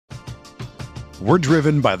We're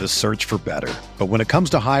driven by the search for better. But when it comes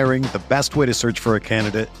to hiring, the best way to search for a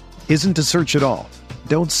candidate isn't to search at all.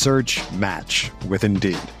 Don't search, match with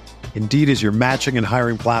Indeed. Indeed is your matching and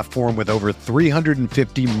hiring platform with over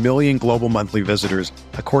 350 million global monthly visitors,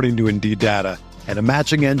 according to Indeed data, and a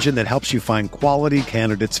matching engine that helps you find quality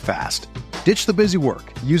candidates fast. Ditch the busy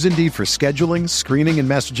work. Use Indeed for scheduling, screening, and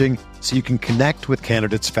messaging so you can connect with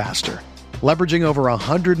candidates faster. Leveraging over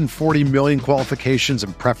 140 million qualifications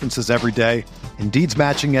and preferences every day, Indeed's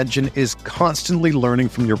matching engine is constantly learning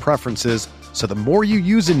from your preferences, so the more you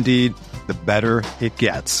use Indeed, the better it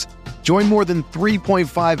gets. Join more than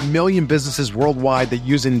 3.5 million businesses worldwide that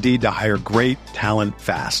use Indeed to hire great talent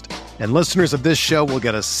fast. And listeners of this show will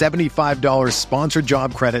get a $75 sponsored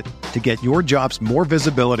job credit to get your jobs more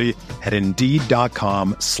visibility at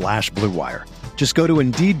Indeed.com/Blue Wire. Just go to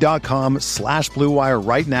Indeed.com/Blue Wire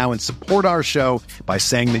right now and support our show by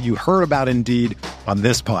saying that you heard about Indeed on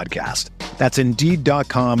this podcast. That's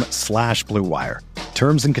Indeed.com/Blue Wire.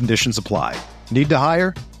 Terms and conditions apply. Need to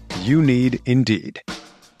hire? You need Indeed.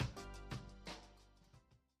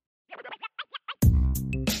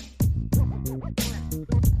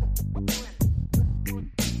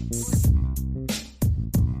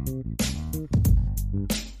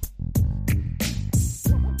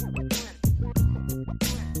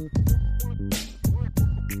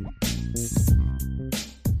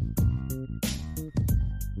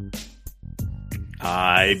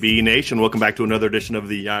 IB Nation, welcome back to another edition of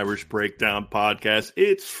the Irish Breakdown Podcast.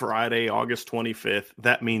 It's Friday, August 25th.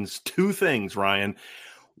 That means two things, Ryan.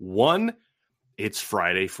 One, it's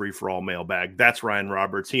Friday free-for-all mailbag. That's Ryan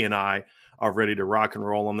Roberts. He and I are ready to rock and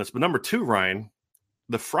roll on this. But number two, Ryan,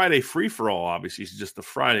 the Friday free-for-all obviously is just the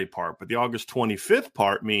Friday part, but the August 25th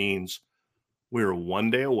part means we're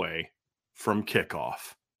one day away from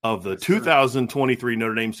kickoff of the 2023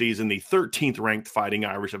 Notre Dame season. The 13th ranked Fighting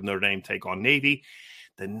Irish of Notre Dame take on Navy.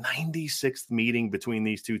 The 96th meeting between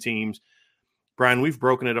these two teams. Brian, we've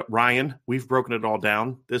broken it up. Ryan, we've broken it all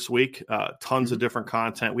down this week. Tons of different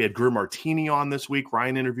content. We had Greer Martini on this week.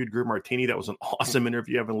 Ryan interviewed Greer Martini. That was an awesome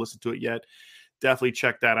interview. You haven't listened to it yet. Definitely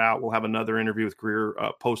check that out. We'll have another interview with Greer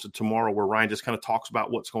posted tomorrow where Ryan just kind of talks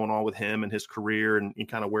about what's going on with him and his career and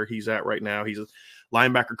kind of where he's at right now. He's a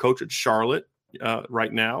linebacker coach at Charlotte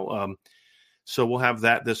right now. So we'll have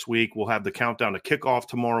that this week. We'll have the countdown to kickoff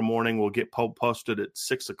tomorrow morning. We'll get posted at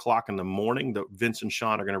 6 o'clock in the morning. Vince and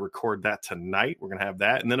Sean are going to record that tonight. We're going to have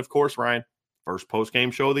that. And then, of course, Ryan, first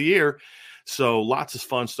post-game show of the year. So lots of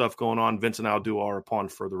fun stuff going on. Vince and I will do our upon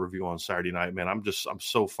further review on Saturday night. Man, I'm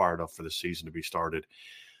so fired up for the season to be started.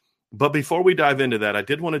 But before we dive into that, I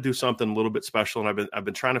did want to do something a little bit special, and I've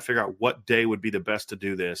been trying to figure out what day would be the best to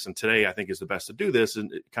do this. And today, I think, is the best to do this, and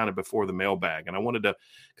kind of before the mailbag. And I wanted to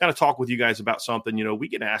kind of talk with you guys about something. You know, we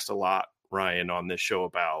get asked a lot, Ryan, on this show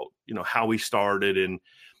about, you know, how we started and,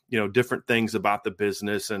 you know, different things about the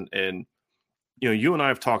business. And you know, you and I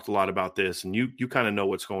have talked a lot about this, and you kind of know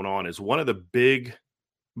what's going on. Is one of the big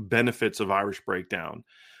benefits of Irish Breakdown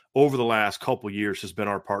over the last couple of years has been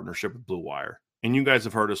our partnership with Blue Wire. And you guys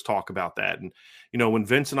have heard us talk about that. And, you know, when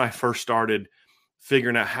Vince and I first started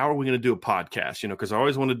figuring out how are we going to do a podcast, you know, because I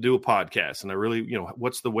always wanted to do a podcast. And I really, you know,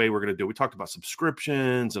 what's the way we're going to do it? We talked about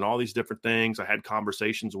subscriptions and all these different things. I had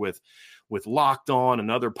conversations with Locked On and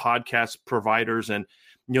other podcast providers. And,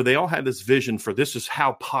 you know, they all had this vision for this is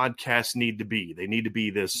how podcasts need to be. They need to be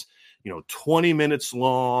this, you know, 20 minutes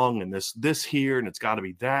long and this here, and it's got to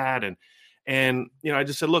be that. And, you know, I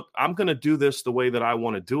just said, look, I'm going to do this the way that I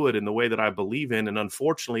want to do it and the way that I believe in. And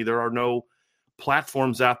unfortunately, there are no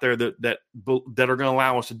platforms out there that are going to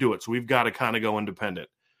allow us to do it. So we've got to kind of go independent.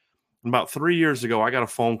 And about 3 years ago, I got a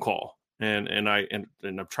phone call and I'm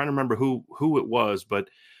trying to remember who it was, but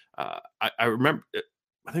I remember,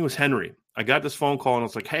 I think it was Henry. I got this phone call and I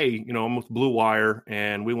was like, hey, you know, I'm with Blue Wire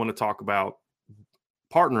and we want to talk about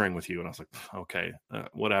partnering with you. And I was like, okay,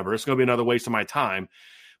 whatever. It's going to be another waste of my time,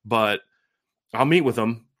 but I'll meet with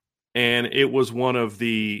them. And it was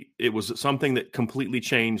something that completely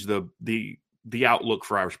changed the outlook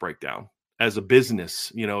for Irish Breakdown as a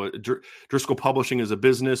business. You know, Driscoll Publishing is a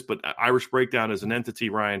business, but Irish Breakdown as an entity,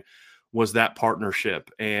 Ryan, was that partnership.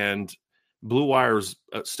 And Blue Wire is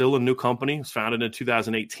still a new company. It was founded in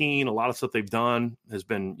 2018. A lot of stuff they've done has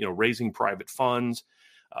been, you know, raising private funds.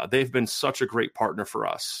 They've been such a great partner for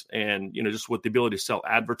us. And, you know, just with the ability to sell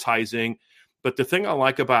advertising. But the thing I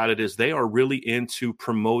like about it is they are really into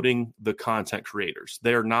promoting the content creators.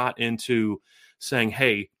 They're not into saying,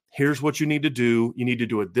 hey, here's what you need to do. You need to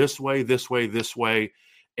do it this way, this way, this way.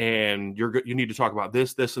 And you need to talk about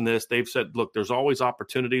this, this, and this. They've said, look, there's always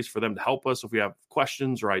opportunities for them to help us if we have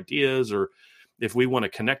questions or ideas or if we want to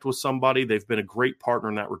connect with somebody. They've been a great partner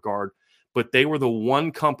in that regard. but they were the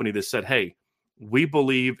one company that said, hey, we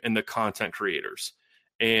believe in the content creators,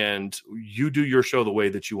 and you do your show the way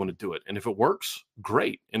that you want to do it. And if it works,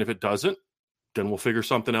 great. And if it doesn't, then we'll figure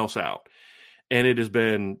something else out. And it has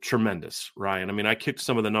been tremendous, Ryan. I mean, I kicked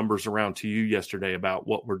some of the numbers around to you yesterday about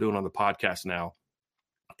what we're doing on the podcast now,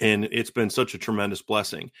 and it's been such a tremendous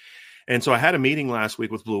blessing. And so I had a meeting last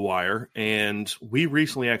week with Blue Wire, and we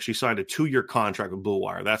recently actually signed a 2-year contract with Blue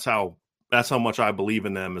Wire. That's how much I believe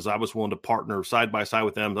in them, is I was willing to partner side by side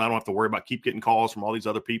with them. I don't have to worry about keep getting calls from all these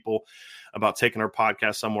other people about taking our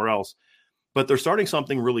podcast somewhere else. But they're starting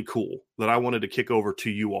something really cool that I wanted to kick over to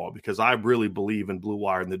you all, because I really believe in Blue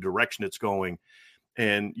Wire and the direction it's going.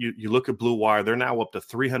 And you look at Blue Wire, they're now up to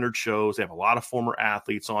 300 shows. They have a lot of former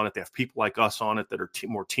athletes on it. They have people like us on it that are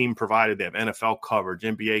more team provided. They have NFL coverage,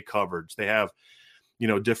 NBA coverage. They have,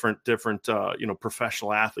 different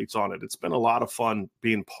professional athletes on it. It's been a lot of fun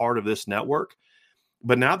being part of this network.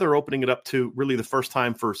 But now they're opening it up to really the first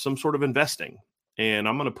time for some sort of investing. And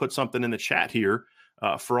I'm going to put something in the chat here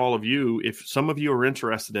for all of you. If some of you are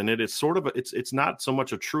interested in it, it's sort of it's not so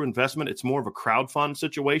much a true investment. It's more of a crowdfund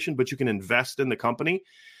situation, but you can invest in the company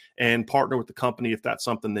and partner with the company if that's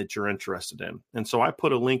something that you're interested in. And so I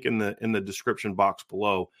put a link in the description box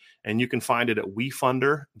below, and you can find it at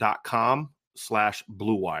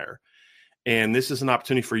wefunder.com/Blue Wire. And this is an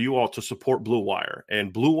opportunity for you all to support Blue Wire,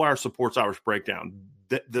 and Blue Wire supports Irish Breakdown.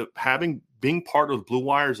 Being part of Blue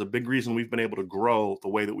Wire is a big reason we've been able to grow the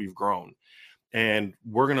way that we've grown. And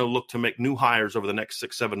we're going to look to make new hires over the next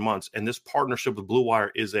 6-7 months. And this partnership with Blue Wire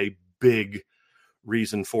is a big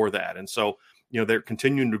reason for that. And so, they're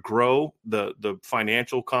continuing to grow. The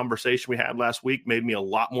financial conversation we had last week made me a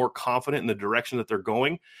lot more confident in the direction that they're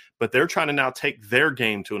going. But they're trying to now take their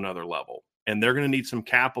game to another level. And they're going to need some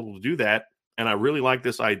capital to do that. And I really like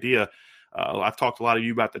this idea. I've talked to a lot of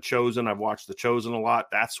you about The Chosen. I've watched The Chosen a lot.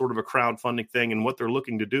 That's sort of a crowdfunding thing. And what they're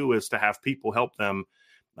looking to do is to have people help them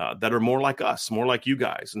that are more like us, more like you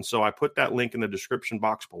guys. And so I put that link in the description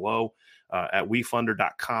box below at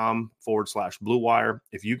wefunder.com/Blue Wire.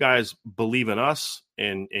 If you guys believe in us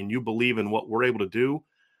and you believe in what we're able to do,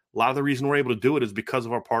 a lot of the reason we're able to do it is because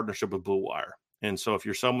of our partnership with Blue Wire. And so if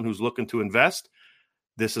you're someone who's looking to invest,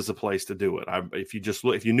 this is a place to do it.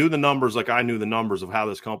 If you knew the numbers like I knew the numbers of how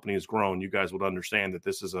this company has grown, you guys would understand that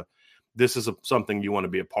this is something you want to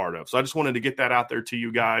be a part of. So I just wanted to get that out there to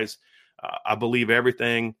you guys. I believe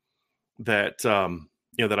everything that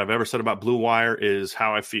that I've ever said about Blue Wire is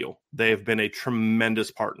how I feel. They have been a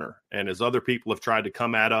tremendous partner. And as other people have tried to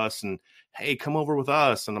come at us and, hey, come over with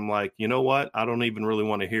us, and I'm like, you know what? I don't even really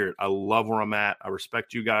want to hear it. I love where I'm at. I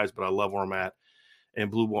respect you guys, but I love where I'm at.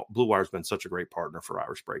 And Blue Wire's been such a great partner for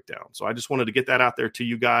Irish Breakdown. So I just wanted to get that out there to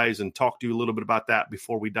you guys and talk to you a little bit about that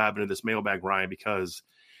before we dive into this mailbag, Ryan, because,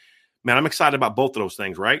 man, I'm excited about both of those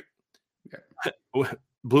things, right? Okay.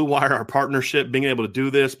 Blue Wire, our partnership, being able to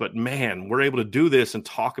do this, but man, we're able to do this and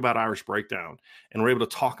talk about Irish Breakdown, and we're able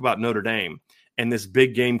to talk about Notre Dame and this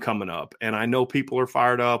big game coming up. And I know people are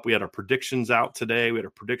fired up. We had our predictions out today. We had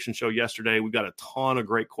a prediction show yesterday. We got a ton of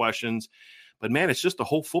great questions, but man, it's just the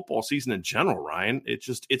whole football season in general, Ryan.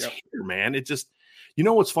 It's here, man. It just,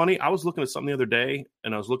 what's funny? I was looking at something the other day,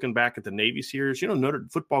 and I was looking back at the Navy series. Notre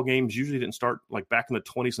football games usually didn't start like back in the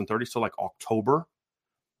 20s and 30s till like October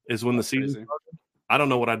is when the season started. I don't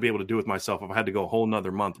know what I'd be able to do with myself if I had to go a whole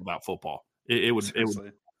nother month without football. It would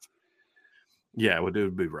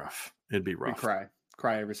be rough. It'd be rough. We'd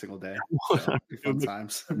cry every single day. So fun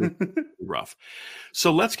times. Rough.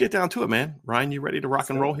 So let's get down to it, man. Ryan, you ready to rock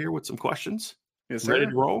and roll here with some questions? Yes, sir. Ready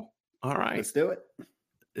to roll? All right. Let's do it.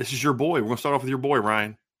 This is your boy. We're going to start off with your boy,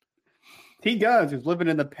 Ryan. T. Guns, who's living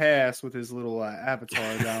in the past with his little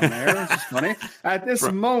avatar down there. It's just funny. At this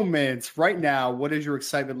moment, right now, what is your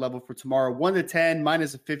excitement level for tomorrow? 1 to 10,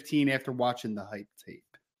 minus a 15 after watching the hype tape.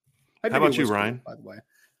 How about you, Ryan? By the way,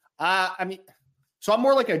 so I'm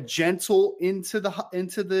more like a gentle into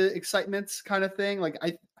the excitement kind of thing. Like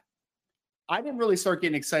I didn't really start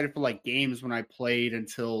getting excited for like games when I played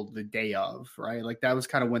until the day of, right? Like that was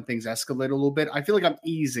kind of when things escalated a little bit. I feel like I'm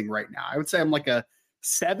easing right now. I would say I'm like a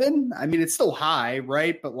 7. I mean, it's still high,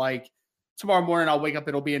 right? But like tomorrow morning, I'll wake up,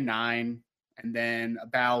 it'll be a 9. And then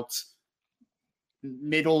about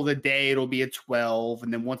middle of the day, it'll be a 12.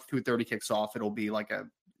 And then once 2:30 kicks off, it'll be like a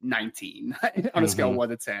 19 on a scale of 1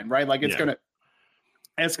 to 10, right? Like it's going to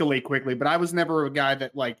escalate quickly. But I was never a guy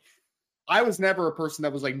that I was never a person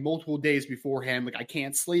that was like multiple days beforehand. Like I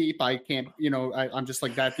can't sleep. I can't, I'm just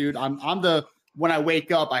like that dude. When I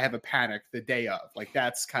wake up, I have a panic the day of. Like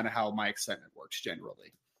that's kind of how my excitement works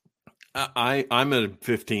generally. I'm a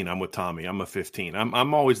 15. I'm with Tommy. I'm a 15.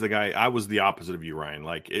 I'm always the guy. I was the opposite of you, Ryan.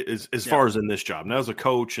 Like as far as in this job. Now as a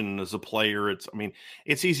coach and as a player,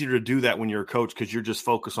 it's easier to do that when you're a coach because you're just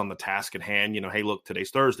focused on the task at hand. Hey, look,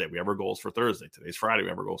 today's Thursday. We have our goals for Thursday. Today's Friday. We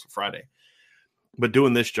have our goals for Friday. But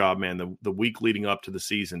doing this job, man, the week leading up to the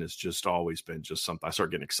season has just always been just something I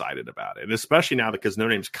start getting excited about it. And especially now because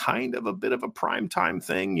Notre Dame's kind of a bit of a primetime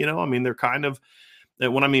thing. They're kind of,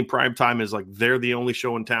 when I mean prime time is like they're the only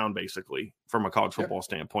show in town, basically, from a college football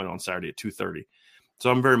standpoint on Saturday at 2:30. So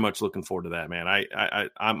I'm very much looking forward to that, man.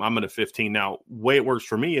 I'm at a 15 now. Way it works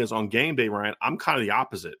for me is on game day, Ryan. I'm kind of the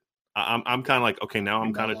opposite. I'm kind of like, okay, now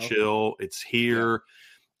I'm kind of chill. It's here. Yeah.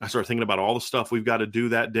 I start thinking about all the stuff we've got to do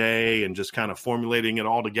that day and just kind of formulating it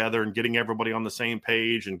all together and getting everybody on the same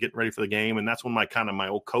page and getting ready for the game. And that's when my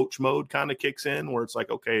old coach mode kind of kicks in, where it's like,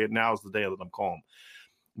 okay, now's the day that I'm calm.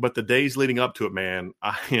 But the days leading up to it, man,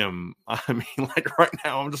 like right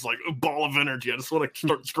now, I'm just like a ball of energy. I just want to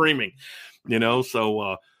start screaming,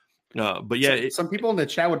 So, but yeah. Some people in the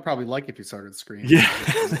chat would probably like if you started screaming. Yeah.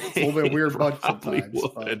 It's a little bit weird, but sometimes.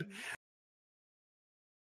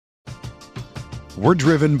 We're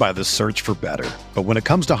driven by the search for better. But when it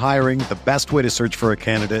comes to hiring, the best way to search for a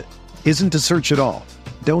candidate isn't to search at all.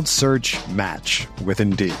 Don't search, match with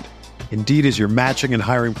Indeed. Indeed is your matching and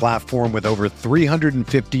hiring platform with over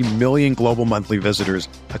 350 million global monthly visitors,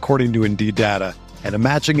 according to Indeed data, and a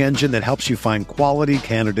matching engine that helps you find quality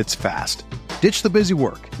candidates fast. Ditch the busy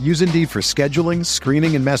work. Use Indeed for scheduling,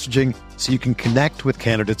 screening, and messaging so you can connect with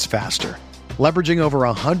candidates faster. Leveraging over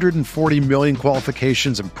 140 million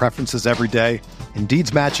qualifications and preferences every day,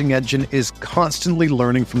 Indeed's matching engine is constantly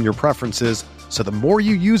learning from your preferences, so the more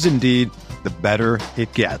you use Indeed, the better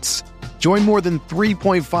it gets. Join more than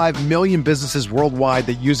 3.5 million businesses worldwide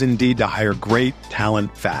that use Indeed to hire great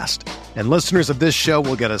talent fast. And listeners of this show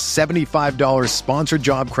will get a $75 sponsored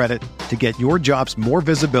job credit to get your jobs more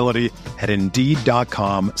visibility at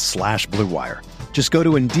Indeed.com/Blue Wire. Just go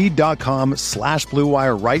to Indeed.com/Blue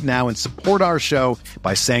Wire right now and support our show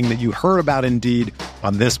by saying that you heard about Indeed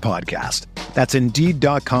on this podcast. That's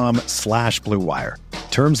Indeed.com/Blue Wire.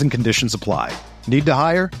 Terms and conditions apply. Need to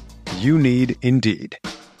hire? You need Indeed.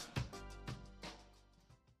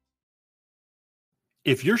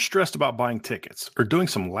 If you're stressed about buying tickets or doing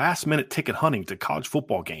some last-minute ticket hunting to college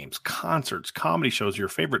football games, concerts, comedy shows, your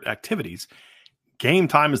favorite activities, Game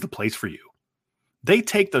Time is the place for you. They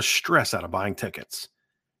take the stress out of buying tickets.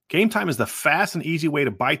 Game Time is the fast and easy way to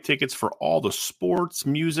buy tickets for all the sports,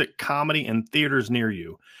 music, comedy, and theaters near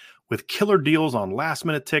you. With killer deals on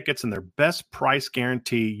last-minute tickets and their best price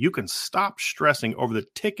guarantee, you can stop stressing over the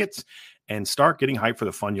tickets and start getting hyped for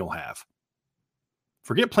the fun you'll have.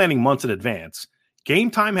 Forget planning months in advance.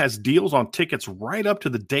 Game Time has deals on tickets right up to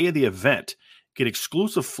the day of the event. Get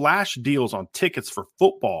exclusive flash deals on tickets for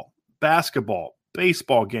football, basketball,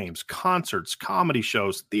 baseball games, concerts, comedy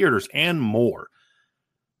shows, theaters, and more.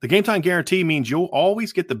 The Game Time guarantee means you'll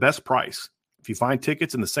always get the best price. If you find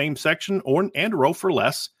tickets in the same section and row for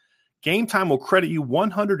less, Game Time will credit you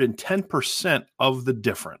 110% of the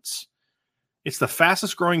difference. It's the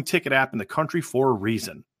fastest growing ticket app in the country for a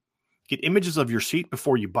reason. Get images of your seat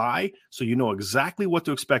before you buy so you know exactly what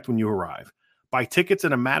to expect when you arrive. Buy tickets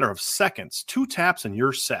in a matter of seconds, 2 taps and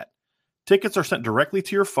you're set. Tickets are sent directly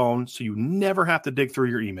to your phone so you never have to dig through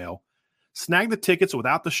your email. Snag the tickets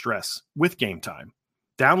without the stress with Game Time.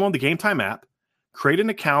 Download the Game Time app, create an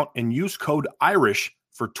account, and use code IRISH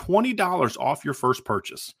for $20 off your first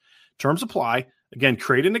purchase. Terms apply. Again,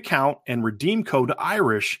 create an account and redeem code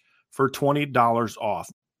IRISH for $20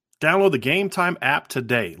 off. Download the Game Time app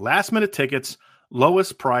today. Last minute tickets,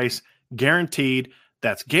 lowest price, guaranteed.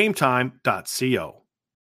 That's gametime.co.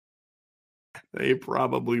 They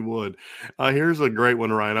probably would. Here's a great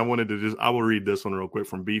one, Ryan. I will read this one real quick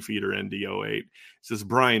from Beefeater ND08. It says,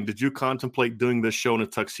 Brian, did you contemplate doing this show in a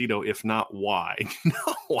tuxedo? If not, why? No,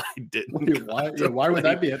 I didn't. Why would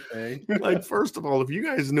that be a thing? Like, first of all, if you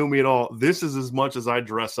guys knew me at all, this is as much as I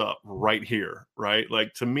dress up right here, right?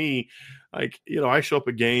 Like, to me, I show up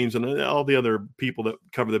at games and all the other people that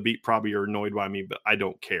cover the beat probably are annoyed by me, but I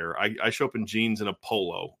don't care. I show up in jeans and a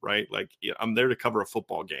polo, right? Like, I'm there to cover a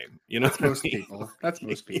football game. That's most people. That's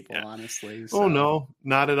most people, honestly. So. Oh no,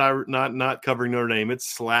 not covering Notre Dame. It's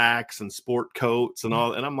slacks and sport coats and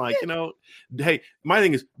all. And I'm like, hey, my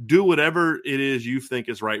thing is do whatever it is you think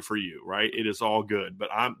is right for you, right? It is all good. But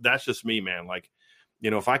that's just me, man. Like,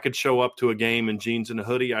 if I could show up to a game in jeans and a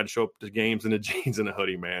hoodie, I'd show up to games in a jeans and a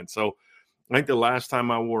hoodie, man. So I think the last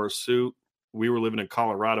time I wore a suit, we were living in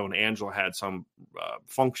Colorado and Angela had some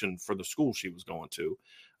function for the school she was going to.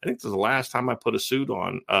 I think this is the last time I put a suit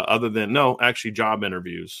on, other than actually job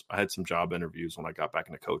interviews. I had some job interviews when I got back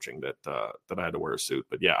into coaching that I had to wear a suit.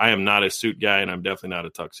 But yeah, I am not a suit guy, and I'm definitely not a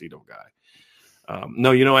tuxedo guy.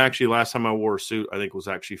 No, actually, last time I wore a suit, I think was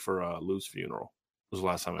actually for Lou's funeral. It was the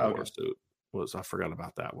last time I wore a suit. I forgot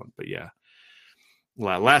about that one, but yeah.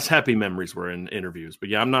 Last happy memories were in interviews, but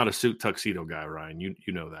yeah, I'm not a suit tuxedo guy, Ryan. You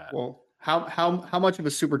know that. Well, how much of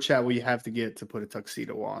a super chat will you have to get to put a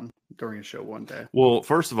tuxedo on during a show one day? Well,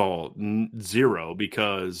 first of all, 0,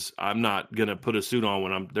 because I'm not gonna put a suit on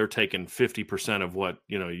when they're taking 50% of what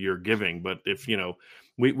you're giving. But if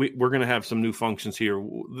we're gonna have some new functions here,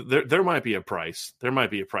 there might be a price. There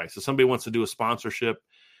might be a price. If somebody wants to do a sponsorship,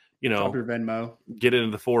 drop your Venmo, get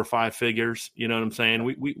into the 4 or 5 figures. You know what I'm saying?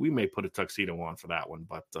 We may put a tuxedo on for that one,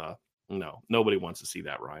 but no, nobody wants to see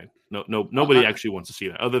that, Ryan. Nobody actually wants to see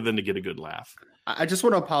that, other than to get a good laugh. I just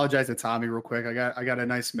want to apologize to Tommy real quick. I got a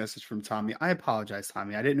nice message from Tommy. I apologize,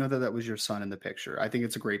 Tommy. I didn't know that was your son in the picture. I think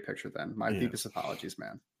it's a great picture. Then my deepest apologies,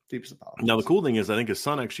 man. Deepest apologies. Now the cool thing is, I think his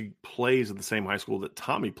son actually plays at the same high school that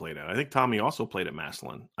Tommy played at. I think Tommy also played at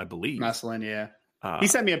Massillon, I believe. Massillon, yeah. He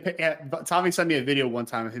sent me Tommy sent me a video one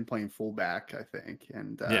time of him playing fullback, I think,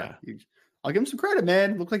 and I'll give him some credit,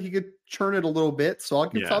 man. Looked like he could churn it a little bit, so I'll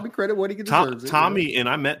give Tommy credit what he deserves. Tommy, and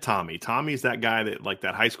I met Tommy. Tommy's that guy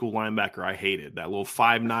that high school linebacker I hated. That little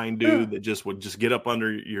 5'9" dude that would get up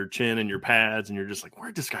under your chin and your pads, and you're just like,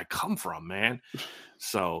 where'd this guy come from, man?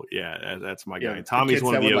 So yeah, that's my guy. Tommy's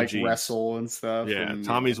one of the OGs. Like wrestle and stuff. Yeah,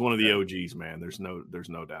 Tommy's one of the OGs, man. There's no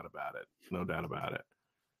doubt about it. No doubt about it.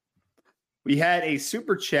 We had a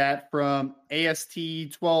super chat from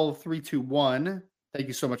AST12321. Thank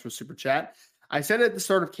you so much for super chat. I said it at the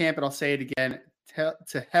start of camp, and I'll say it again.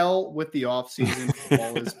 To hell with the offseason.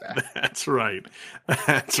 Football is back. That's right.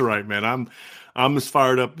 That's right, man. I'm as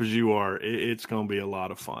fired up as you are. It's going to be a lot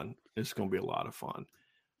of fun. It's going to be a lot of fun.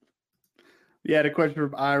 We had a question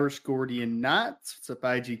from Irish Gordian Knots. What's up,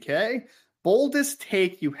 IGK? Boldest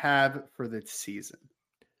take you have for the season?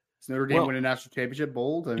 Is Notre Dame win a national championship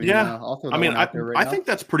bold? I mean, I think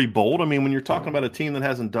that's pretty bold. I mean, when you're talking about a team that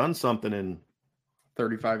hasn't done something in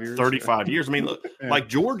 35 years. 35 years. I mean, look, like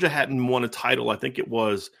Georgia hadn't won a title. I think it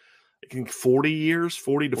was 40 years,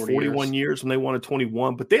 40 to 41 years when they won a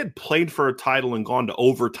 21, but they had played for a title and gone to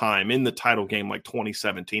overtime in the title game like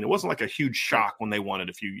 2017. It wasn't like a huge shock when they won it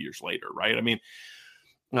a few years later, right? I mean,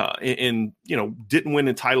 didn't win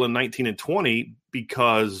a title in 19 and 20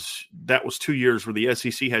 because that was 2 years where the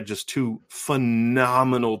SEC had just 2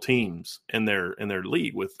 phenomenal teams in their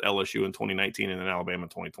league with LSU in 2019 and then Alabama in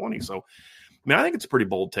 2020. So, I mean, I think it's a pretty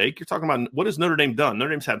bold take. You're talking about what has Notre Dame done?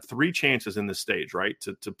 Notre Dame's had 3 chances in this stage, right,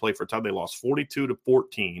 to play for a title. They lost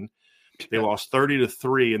 42-14. They lost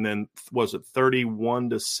 30-3, and then was it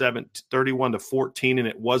 31-14, and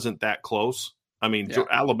it wasn't that close. I mean,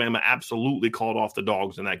 Alabama absolutely called off the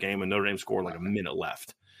dogs in that game, and Notre Dame scored like a minute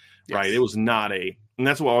left, right? It was not and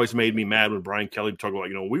that's what always made me mad when Brian Kelly talked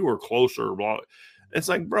about, we were closer. Blah. It's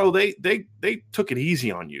like, bro, they took it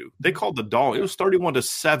easy on you. They called the dog. It was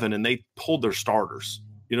 31-7, and they pulled their starters.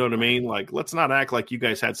 You know what I mean? Like, let's not act like you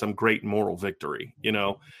guys had some great moral victory,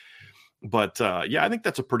 But, I think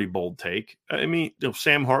that's a pretty bold take. I mean,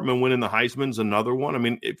 Sam Hartman winning the Heisman's another one. I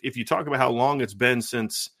mean, if you talk about how long it's been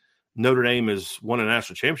since Notre Dame has won a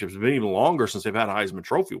national championship, it's been even longer since they've had a Heisman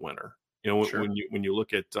Trophy winner. Sure. When you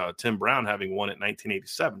look at Tim Brown having won it in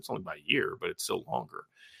 1987, it's only by a year, but it's still longer.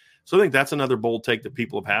 So I think that's another bold take that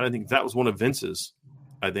people have had. I think that was one of Vince's,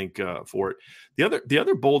 for it. The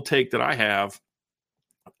other bold take that I have,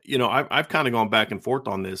 I've kind of gone back and forth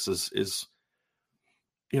on this is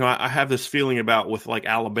I have this feeling about with like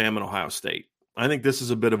Alabama and Ohio State. I think this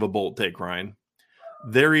is a bit of a bold take, Ryan.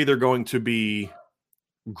 They're either going to be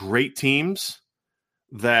great teams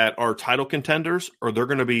that are title contenders, or they're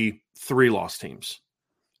going to be 3-loss teams.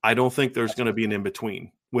 I don't think there's going to be an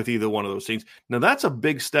in-between with either one of those teams. Now, that's a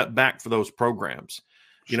big step back for those programs.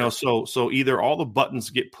 So either all the buttons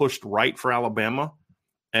get pushed right for Alabama,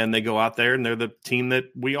 and they go out there and they're the team that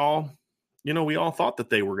we all thought that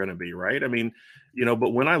they were going to be, right? I mean,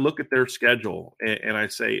 but when I look at their schedule and I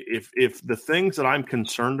say, if the things that I'm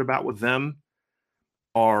concerned about with them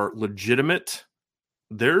are legitimate,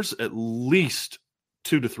 there's at least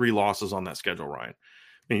 2 to 3 losses on that schedule, Ryan.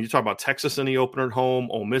 I mean, you talk about Texas in the opener at home,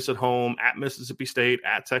 Ole Miss at home, at Mississippi State,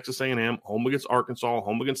 at Texas A&M, home against Arkansas,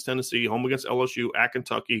 home against Tennessee, home against LSU, at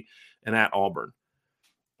Kentucky, and at Auburn.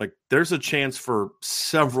 Like, there's a chance for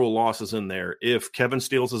several losses in there if Kevin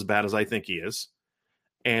Steele's as bad as I think he is,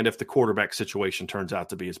 and if the quarterback situation turns out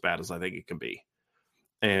to be as bad as I think it can be.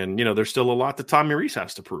 And, there's still a lot that Tommy Rees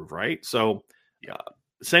has to prove, right? So,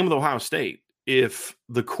 same with Ohio State. if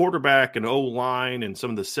the quarterback and O-line and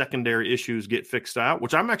some of the secondary issues get fixed out,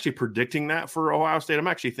 which I'm actually predicting that for Ohio State. I'm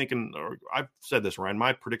actually thinking, or I've said this, Ryan,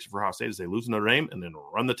 my prediction for Ohio State is they lose Notre Dame and then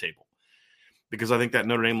run the table, because I think that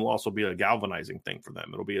Notre Dame will also be a galvanizing thing for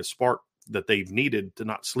them. It'll be a spark that they've needed to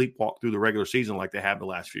not sleepwalk through the regular season like they have the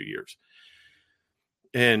last few years.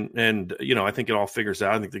 And I think it all figures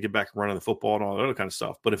out. I think they get back running the football and all that other kind of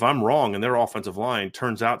stuff. But if I'm wrong and their offensive line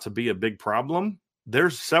turns out to be a big problem,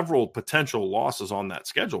 there's several potential losses on that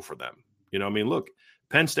schedule for them. Look,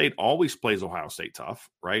 Penn State always plays Ohio State tough,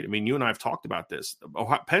 right? I mean, you and I have talked about this.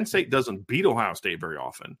 Penn State doesn't beat Ohio State very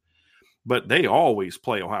often, but they always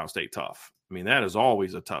play Ohio State tough. I mean, that is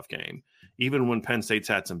always a tough game. Even when Penn State's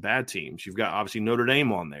had some bad teams, you've got obviously Notre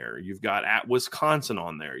Dame on there. You've got at Wisconsin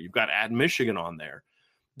on there. You've got at Michigan on there.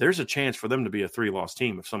 There's a chance for them to be a 3-loss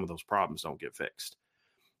team if some of those problems don't get fixed.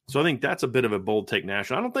 So I think that's a bit of a bold take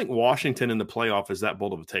nationally. I don't think Washington in the playoff is that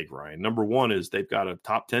bold of a take, Ryan. Number one is they've got a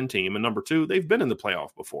top 10 team, and number two, they've been in the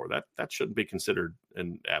playoff before. That shouldn't be considered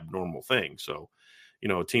an abnormal thing. So,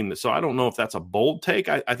 a team that – so I don't know if that's a bold take.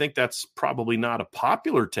 I think that's probably not a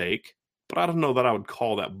popular take, but I don't know that I would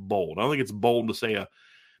call that bold. I don't think it's bold to say a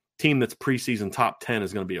team that's preseason top 10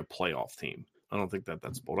 is going to be a playoff team. I don't think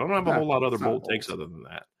that's bold. I don't have a whole lot of other bold takes other than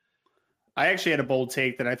that. I actually had a bold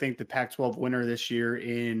take that I think the Pac-12 winner this year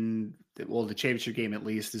in the championship game at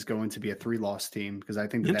least is going to be a 3-loss team, because I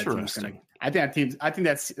think that team's going to. I think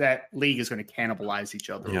that league is going to cannibalize each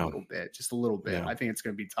other a little bit, just a little bit. Yeah. I think it's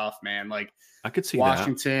going to be tough, man. Like I could see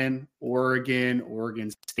Washington,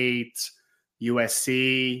 Oregon State,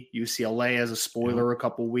 USC, UCLA as a spoiler a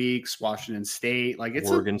couple weeks, Washington State, like it's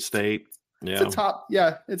Oregon State. Yeah, it's a top.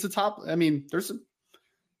 Yeah, it's a top. I mean, there's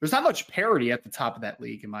not much parity at the top of that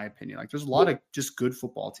league, in my opinion. Like, there's a lot of just good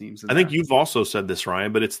football teams. I think you've also said this,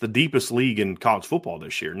 Ryan, but it's the deepest league in college football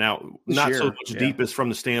this year. Now, not so much deepest from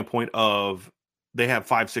the standpoint of they have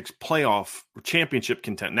 5-6 playoff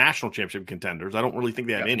national championship contenders. I don't really think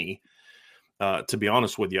they have any, to be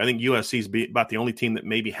honest with you. I think USC is about the only team that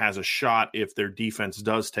maybe has a shot if their defense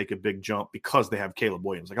does take a big jump, because they have Caleb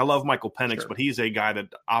Williams. Like, I love Michael Penix, but he's a guy that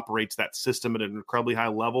operates that system at an incredibly high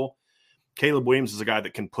level. Caleb Williams is a guy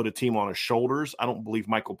that can put a team on his shoulders. I don't believe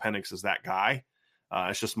Michael Penix is that guy.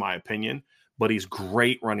 It's just my opinion, but he's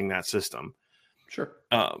great running that system. Sure.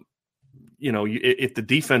 If the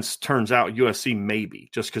defense turns out USC, maybe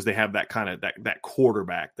just because they have that kind of that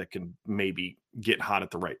quarterback that can maybe get hot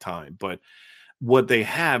at the right time. But what they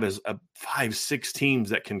have is a 5-6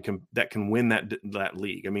 teams that can win that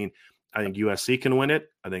league. I mean, I think USC can win it.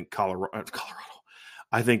 I think Colorado.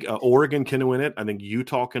 I think Oregon can win it. I think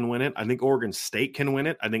Utah can win it. I think Oregon State can win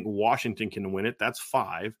it. I think Washington can win it. That's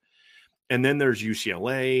 5. And then there's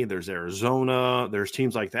UCLA, there's Arizona, there's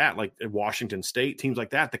teams like that, like Washington State, teams like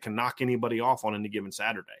that can knock anybody off on any given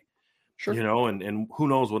Saturday. Sure. And who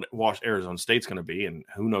knows what Arizona State's going to be, and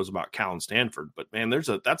who knows about Cal and Stanford. But, man, that's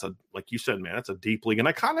like you said, man, that's a deep league. And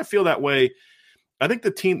I kind of feel that way. I think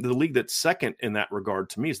the league that's second in that regard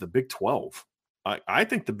to me is the Big 12. I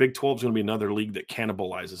think the Big 12 is going to be another league that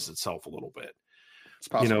cannibalizes itself a little bit,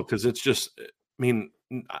 because it's just, I mean,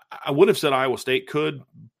 I would have said Iowa State could,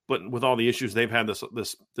 but with all the issues they've had this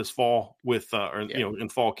fall with, in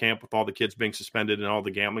fall camp with all the kids being suspended and all the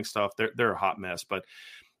gambling stuff, they're a hot mess. But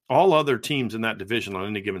all other teams in that division on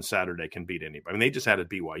any given Saturday can beat anybody. I mean, they just added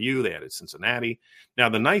BYU, they added Cincinnati. Now,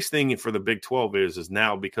 the nice thing for the Big 12 is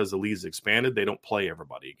now, because the league's expanded, they don't play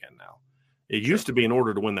everybody again now. It used to be, in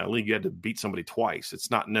order to win that league, you had to beat somebody twice.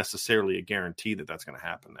 It's not necessarily a guarantee that that's going to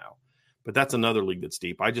happen now. But that's another league that's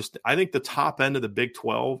deep. I think the top end of the Big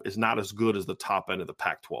 12 is not as good as the top end of the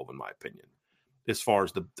Pac-12, in my opinion. As far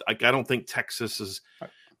as I don't think Texas is. I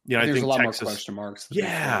think a lot Texas, more question marks.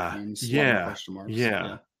 Yeah.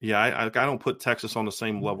 I don't put Texas on the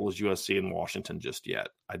same level as USC and Washington just yet.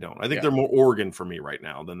 I don't. I think they're more Oregon for me right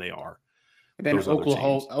now than they are. And then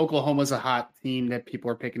Oklahoma's a hot team that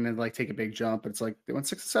people are picking to take a big jump. It's like they went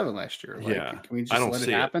 6-7 last year. Can we just let it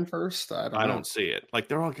happen first? I don't see it. Like,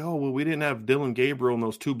 they're like, oh, well, we didn't have Dylan Gabriel in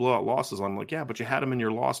those 2 blowout losses. I'm like, yeah, but you had him in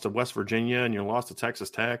your loss to West Virginia and your loss to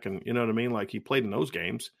Texas Tech, and you know what I mean? Like, he played in those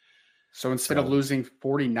games. So instead of losing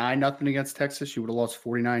 49-0 against Texas, you would have lost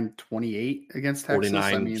 49-28 against Texas.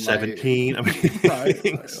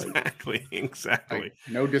 49-17. Exactly.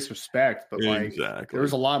 No disrespect, but there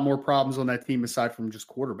was a lot more problems on that team aside from just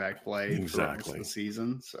quarterback play for most of the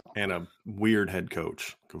season. So. And a weird head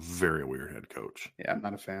coach, a very weird head coach. Yeah, I'm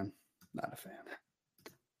not a fan.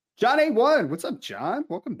 John A1, what's up, John?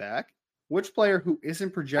 Welcome back. Which player who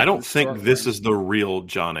isn't projected? I don't think this is the real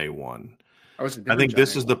John A1. Oh, it's a I different think John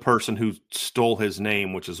this is the A1. person who stole his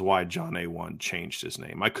name, which is why John A1 changed his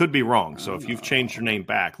name. I could be wrong. So if you've changed your name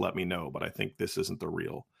back, let me know. But I think this isn't the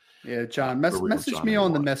real. Yeah, John, the real message John me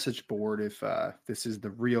on the A1. message board if this is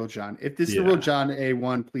the real John. If this is the Yeah. real John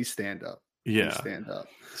A1, please stand up. Please Yeah. stand up.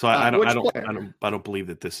 So I Which player? don't believe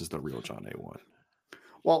that this is the real John A1.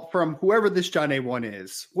 Well, from whoever this John A1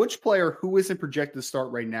 is, which player who isn't projected to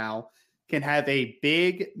start right now can have a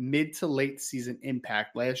big mid to late season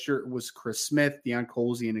impact? Last year it was Chris Smith, Deion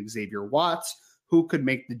Colzie, and Xavier Watts. Who could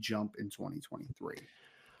make the jump in 2023?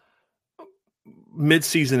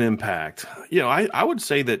 Mid-season impact. I would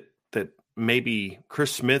say that maybe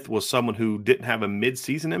Chris Smith was someone who didn't have a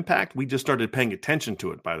mid-season impact. We just started paying attention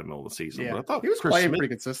to it by the middle of the season. Yeah, but I thought he was Chris playing Smith,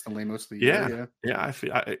 pretty consistently most of the year. Yeah.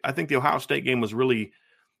 I think the Ohio State game was really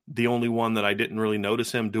the only one that I didn't really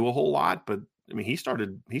notice him do a whole lot. But I mean, he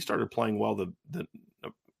started playing well.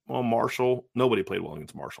 Marshall, nobody played well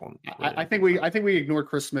against Marshall. I think we ignored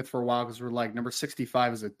Chris Smith for a while because we're like, number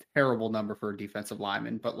 65 is a terrible number for a defensive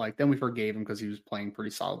lineman, but like then we forgave him because he was playing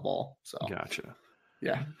pretty solid ball. So gotcha.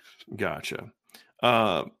 Yeah. Gotcha.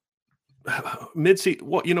 Mid-season.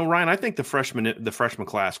 Well, Ryan, I think the freshman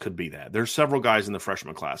class could be that. There's several guys in the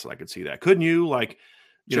freshman class that I could see that. Couldn't you? Like,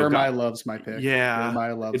 Jeremiah loves my pick. Yeah.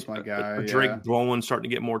 Jeremiah loves my guy. Drake Bowen starting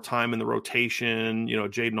to get more time in the rotation.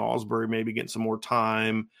 Jaden Alsbury maybe getting some more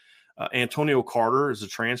time. Antonio Carter is a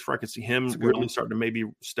transfer. I could see him really starting to maybe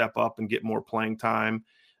step up and get more playing time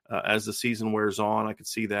as the season wears on. I could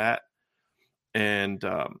see that. And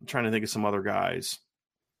I'm trying to think of some other guys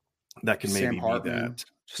that can maybe be that.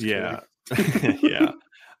 Yeah. Yeah.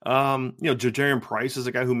 Jajarian Price is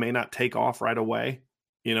a guy who may not take off right away,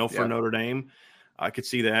 for Notre Dame. I could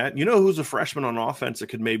see that. Who's a freshman on offense that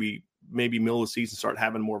could maybe middle of the season start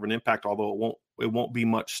having more of an impact, although it won't be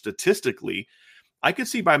much statistically. I could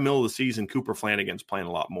see by middle of the season Cooper Flanagan's playing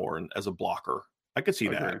a lot more and as a blocker. I could see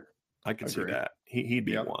that. I could see that. He'd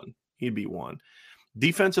be one. He'd be one.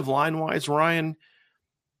 Defensive line wise, Ryan,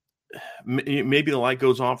 maybe the light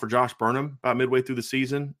goes on for Josh Burnham about midway through the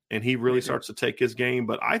season and he really starts to take his game.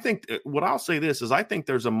 But I think what I'll say this is I think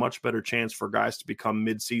there's a much better chance for guys to become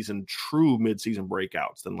true mid-season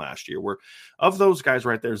breakouts than last year, where of those guys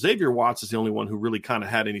right there, Xavier Watts is the only one who really kind of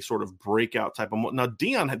had any sort of breakout type of. Now,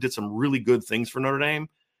 Deion did some really good things for Notre Dame.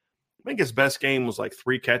 I think his best game was like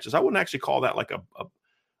 3 catches. I wouldn't actually call that like a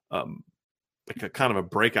kind of a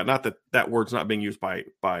breakout. Not that word's not being used by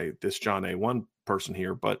this John A1 person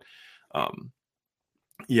here, but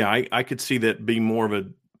I could see that being more of a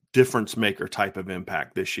difference maker type of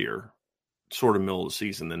impact this year, sort of middle of the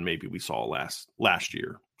season than maybe we saw last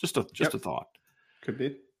year. Just a thought. Could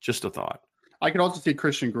be. Just a thought. I could also see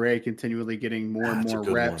Christian Gray continually getting more and more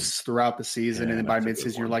reps throughout the season, and then by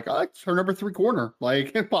midseason you're like, oh, it's her number 3 corner,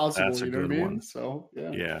 like impossible. That's a you know good what I mean? one. So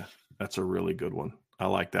yeah, that's a really good one. I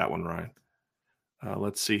like that one, Ryan.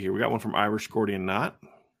 Let's see here. We got one from Irish Gordian Knott.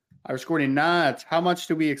 Irish Gordian Knott. How much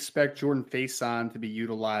do we expect Jordan Faison to be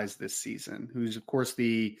utilized this season? Who's, of course,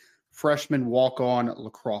 the freshman walk-on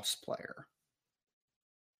lacrosse player.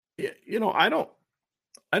 Yeah, I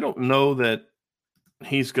don't know that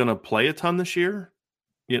he's going to play a ton this year.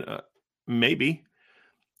 Maybe.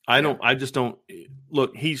 I just don't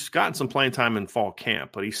look. He's gotten some playing time in fall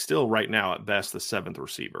camp, but he's still right now at best the 7th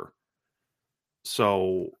receiver.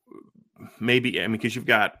 So maybe, because you've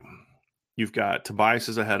got Tobias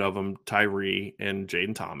is ahead of him, Tyree and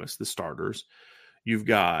Jaden Thomas, the starters. You've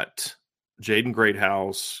got Jaden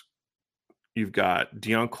Greathouse. You've got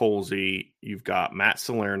Deion Colzie. You've got Matt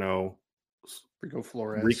Salerno. Rico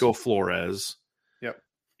Flores.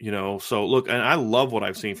 Yep. So look, and I love what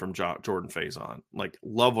I've seen from Jordan Faison. Like,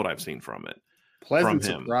 love what I've seen from it. Pleasant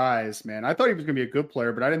surprise, man. I thought he was going to be a good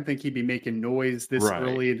player, but I didn't think he'd be making noise this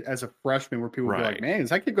early as a freshman where people would be like, man, is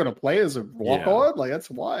that kid going to play as a walk-on? Like, that's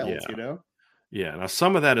wild, Yeah. Now,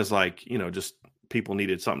 some of that is like, just people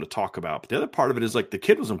needed something to talk about. But the other part of it is like the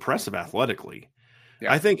kid was impressive athletically.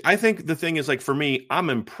 Yeah. I think the thing is, like, for me, I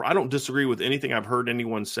don't disagree with anything I've heard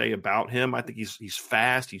anyone say about him. I think he's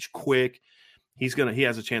fast. He's quick. He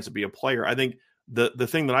has a chance to be a player. I think the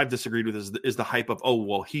thing that I've disagreed with is the hype of, oh,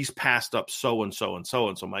 well, he's passed up so and so and so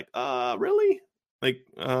and so. I'm like, really? Like,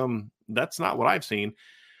 that's not what I've seen.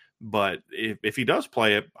 But if he does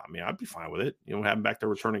play it, I mean, I'd be fine with it. Have him back there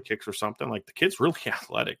returning kicks or something. Like, the kid's really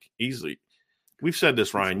athletic, easily. We've said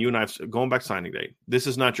this, Ryan. You and I, going back signing day, this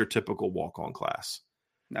is not your typical walk-on class.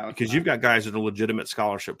 No, because you've got guys that are legitimate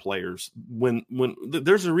scholarship players. When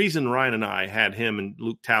there's a reason Ryan and I had him and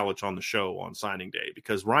Luke Talich on the show on signing day,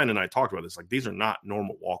 because Ryan and I talked about this. Like, these are not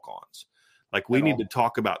normal walk-ons. Like, we need to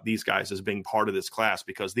talk about these guys as being part of this class,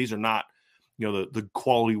 because these are not the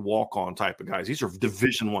quality walk-on type of guys. These are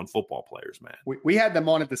Division I football players, man. We had them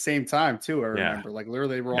on at the same time too. I Yeah. remember, like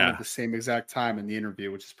literally they were on at the same exact time in the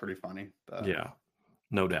interview, which is pretty funny. But, yeah,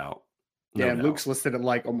 no doubt. And Luke's listed at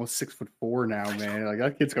like almost 6'4" now, man. Like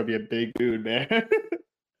that kid's gonna be a big dude, man.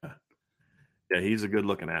 Yeah, he's a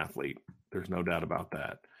good-looking athlete. There's no doubt about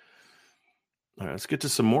that. All right, let's get to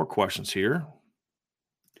some more questions here.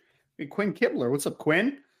 Hey, Quinn Kibler, what's up,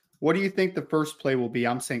 Quinn? What do you think the first play will be?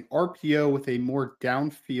 I'm saying RPO with a more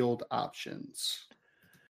downfield options.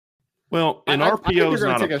 Well, an RPO is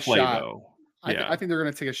not a play, though. Yeah. I think they're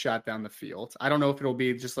going to take a shot down the field. I don't know if it'll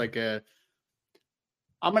be just like I'm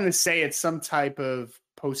going to say it's some type of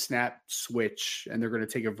post-snap switch, and they're going to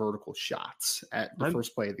take a vertical shots at the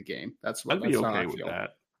first play of the game. I'd be okay with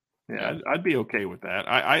that. Yeah, I'd be okay with that.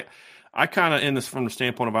 I kind of in this from the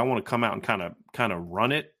standpoint of I want to come out and kind of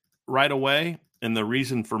run it right away. And the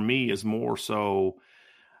reason for me is more so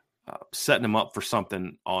setting them up for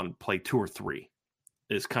something on play 2 or 3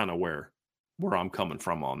 is kind of where I'm coming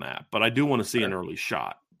from on that. But I do want to see an early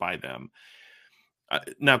shot by them.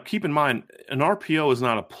 Now, keep in mind, an RPO is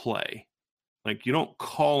not a play. Like you don't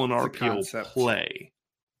call an RPO play.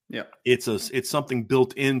 Yeah, it's something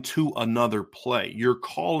built into another play. You're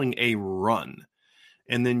calling a run,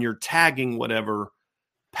 and then you're tagging whatever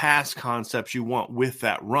pass concepts you want with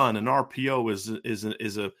that run. An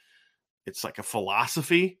RPO it's like a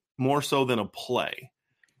philosophy more so than a play.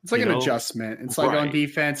 It's like an adjustment. It's like on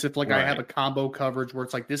defense, if I have a combo coverage where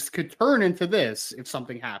it's like this could turn into this if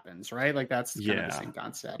something happens, right? Like that's kind of the same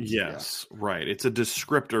concept. Yes, right. It's a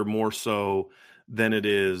descriptor more so than it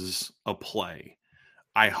is a play.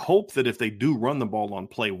 I hope that if they do run the ball on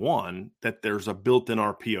play 1, that there's a built-in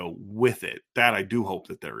RPO with it. That I do hope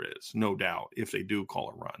that there is, no doubt, if they do call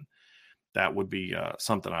a run. That would be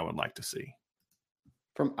something I would like to see.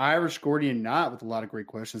 From Irish Gordian Knott with a lot of great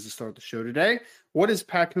questions to start the show today. What is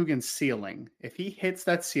Pat Coogan's ceiling? If he hits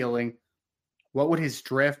that ceiling, what would his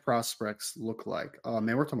draft prospects look like? Oh,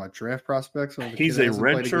 man, we're talking about draft prospects. He's a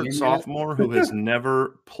redshirt sophomore who has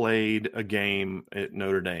never played a game at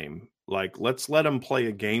Notre Dame. Like, let's let him play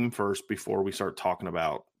a game first before we start talking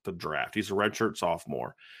about the draft. He's a redshirt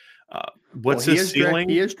sophomore. What's his ceiling?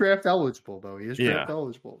 He is draft eligible, though. He is draft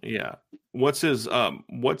eligible. Yeah. What's his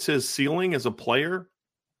ceiling as a player?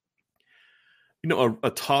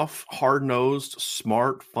 A tough, hard-nosed,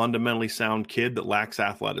 smart, fundamentally sound kid that lacks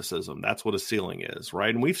athleticism. That's what a ceiling is,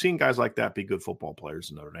 right? And we've seen guys like that be good football players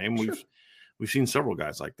in Notre Dame. Sure. We've seen several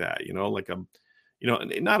guys like that,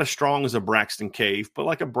 not as strong as a Braxton Cave, but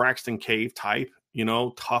like a Braxton Cave type,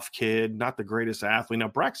 tough kid, not the greatest athlete. Now,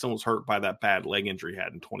 Braxton was hurt by that bad leg injury he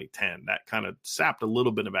had in 2010. That kind of sapped a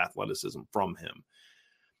little bit of athleticism from him.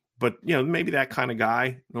 But, maybe that kind of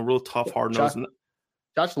guy, real tough, hard-nosed.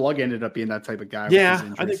 Josh Lugg ended up being that type of guy.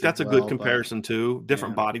 Yeah, I think that's a good comparison too.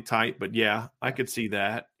 Different body type, but I could see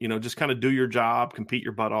that. Just kind of do your job, compete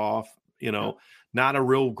your butt off. Not a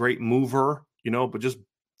real great mover, but just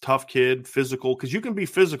tough kid, physical. Because you can be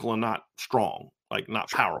physical and not strong, like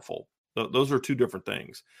not powerful. Those are two different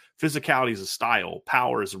things. Physicality is a style.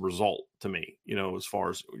 Power is a result to me. As far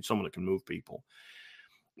as someone that can move people.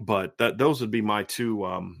 But those would be my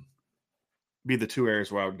two. Be the two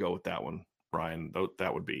areas where I would go with that one. Brian,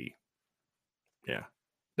 that would be,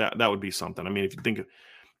 that would be something. I mean, if you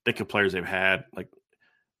think of players they've had, like,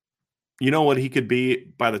 what he could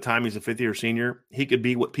be by the time he's a fifth-year senior? He could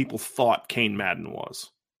be what people thought Kane Madden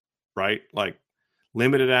was, right? Like,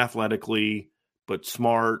 limited athletically, but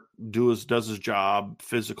smart, does his job,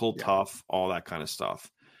 physical, tough, all that kind of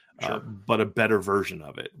stuff. Sure. But a better version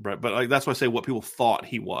of it. But like, that's why I say what people thought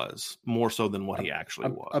he was more so than what he actually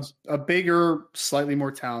was. A bigger, slightly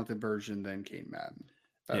more talented version than Kane Madden.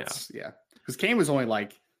 Because Kane was only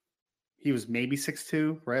he was maybe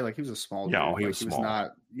 6'2", right? Like he was a small dude. He was small.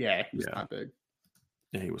 He was not big.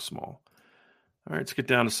 Yeah, he was small. All right, let's get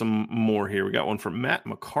down to some more here. We got one from Matt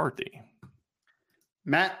McCarthy.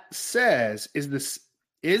 Matt says, is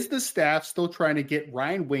the staff still trying to get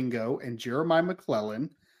Ryan Wingo and Jeremiah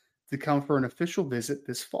McClellan to come for an official visit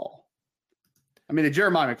this fall? I mean, the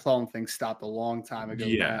Jeremiah McClellan thing stopped a long time ago.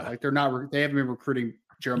 Yeah. Like they haven't been recruiting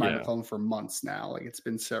Jeremiah McClellan for months now. Like it's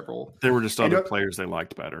been several. There were just other players they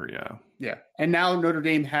liked better. Yeah. Yeah. And now Notre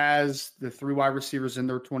Dame has the 3 wide receivers in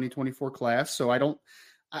their 2024 class. So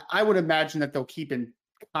I would imagine that they'll keep in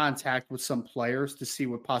contact with some players to see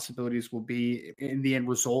what possibilities will be in the end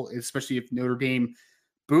result, especially if Notre Dame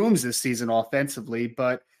booms this season offensively.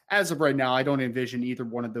 But as of right now, I don't envision either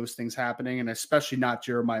one of those things happening, and especially not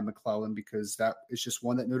Jeremiah McClellan, because that is just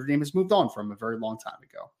one that Notre Dame has moved on from a very long time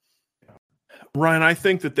ago. Ryan, I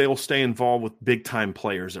think that they will stay involved with big-time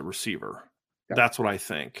players at receiver. That's what I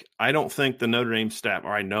think. I don't think the Notre Dame staff,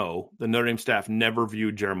 or I know the Notre Dame staff never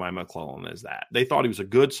viewed Jeremiah McClellan as that. They thought he was a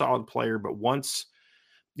good, solid player, but once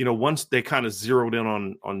they kind of zeroed in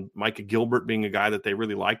on Micah Gilbert being a guy that they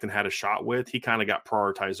really liked and had a shot with, he kind of got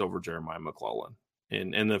prioritized over Jeremiah McClellan.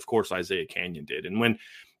 And of course, Isaiah Canyon did. And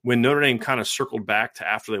when Notre Dame kind of circled back to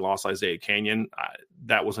after they lost Isaiah Canyon,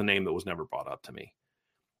 that was a name that was never brought up to me.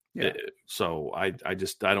 Yeah. So I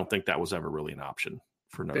don't think that was ever really an option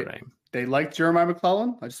for Notre Dame. They liked Jeremiah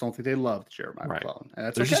McClellan. I just don't think they loved Jeremiah McClellan. And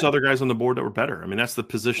that's There's just other guys on the board that were better. I mean, that's the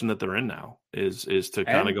position that they're in now is to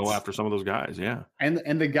kind of go after some of those guys. Yeah.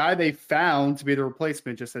 And the guy they found to be the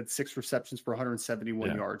replacement just had 6 receptions for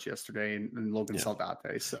 171 yards yesterday in Logan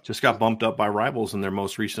Saldate. So just got bumped up by rivals in their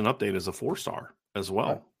most recent update as a 4-star as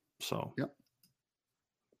well. So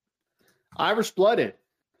Irish blooded.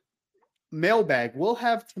 Mailbag. We'll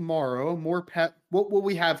have tomorrow what will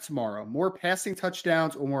we have tomorrow? More passing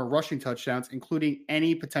touchdowns or more rushing touchdowns, including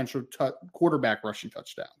any potential quarterback rushing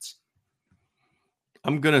touchdowns?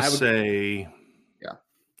 I'm gonna say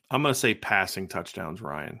passing touchdowns,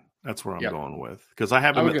 Ryan. That's where I'm going with, because I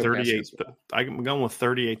have them at 38. I'm going with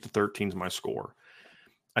 38-13 is my score.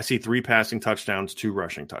 I see 3 passing touchdowns, 2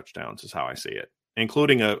 rushing touchdowns is how I see it,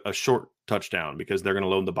 including a short touchdown, because they're going to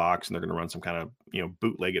load the box and they're going to run some kind of,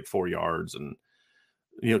 bootleg at 4 yards, and,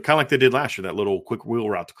 kind of like they did last year, that little quick wheel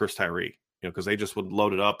route to Chris Tyree, because they just would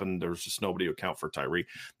load it up and there's just nobody to account for Tyree.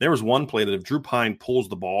 There was one play that if Drew Pine pulls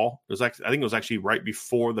the ball, I think it was actually right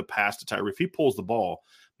before the pass to Tyree. If he pulls the ball,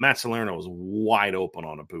 Matt Salerno was wide open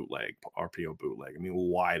on a bootleg, RPO bootleg. I mean,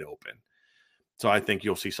 wide open. So I think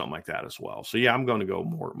you'll see something like that as well. So yeah, I'm going to go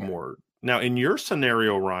more. Now in your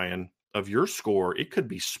scenario, Ryan, of your score, it could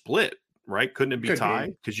be split, right? Couldn't it be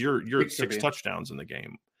tied? Because you're at 6 touchdowns in the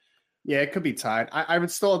game. Yeah, it could be tied. I would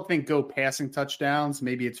still think go passing touchdowns.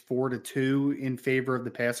 Maybe it's 4-2 in favor of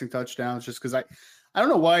the passing touchdowns, just because I don't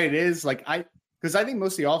know why it is. Because I think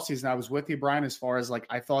most of the offseason I was with you, Brian, as far as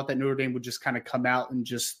I thought that Notre Dame would just kind of come out and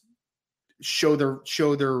just show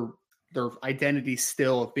their identity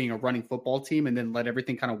still of being a running football team, and then let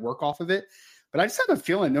everything kind of work off of it. But I just have a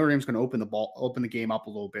feeling Notre Dame's going to open the game up a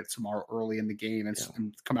little bit tomorrow early in the game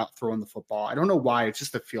and come out throwing the football. I don't know why. It's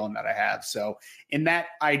just a feeling that I have. So in that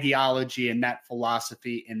ideology and that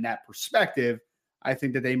philosophy and that perspective, I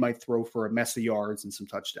think that they might throw for a mess of yards and some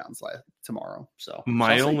touchdowns tomorrow. So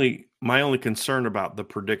my only concern about the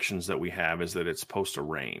predictions that we have is that it's supposed to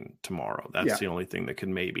rain tomorrow. That's the only thing that could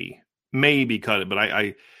maybe cut it. But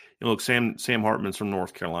I look, Sam Hartman's from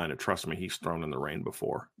North Carolina. Trust me, he's thrown in the rain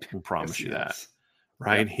before. I promise you that,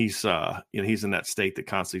 right? Yeah. He's he's in that state that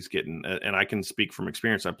constantly is getting. And I can speak from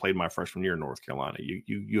experience. I played my freshman year in North Carolina.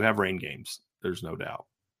 You have rain games. There's no doubt.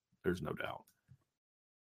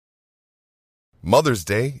 Mother's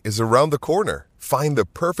Day is around the corner. Find the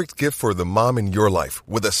perfect gift for the mom in your life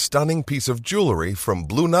with a stunning piece of jewelry from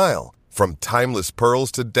Blue Nile. From timeless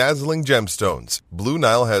pearls to dazzling gemstones, Blue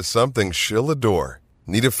Nile has something she'll adore.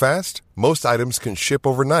 Need it fast? Most items can ship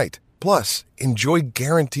overnight. Plus, enjoy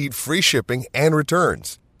guaranteed free shipping and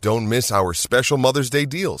returns. Don't miss our special Mother's Day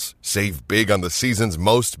deals. Save big on the season's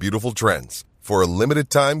most beautiful trends. For a limited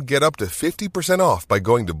time, get up to 50% off by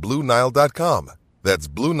going to BlueNile.com. That's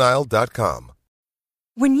BlueNile.com.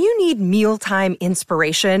 When you need mealtime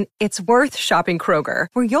inspiration, it's worth shopping Kroger,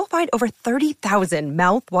 where you'll find over 30,000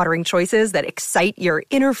 mouth-watering choices that excite your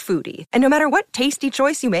inner foodie. And no matter what tasty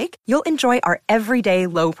choice you make, you'll enjoy our everyday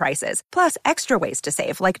low prices, plus extra ways to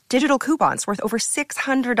save, like digital coupons worth over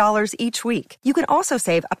 $600 each week. You can also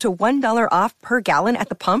save up to $1 off per gallon at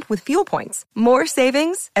the pump with fuel points. More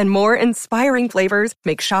savings and more inspiring flavors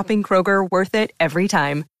make shopping Kroger worth it every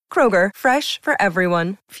time. Kroger, fresh for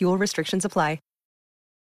everyone. Fuel restrictions apply.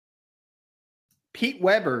 Pete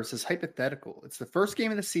Weber's is hypothetical. It's the first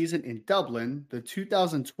game of the season in Dublin, the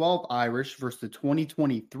 2012 Irish versus the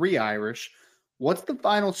 2023 Irish. What's the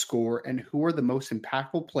final score, and who are the most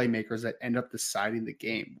impactful playmakers that end up deciding the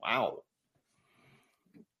game? Wow.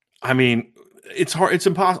 I mean, it's hard. It's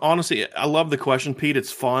impossible. Honestly, I love the question, Pete.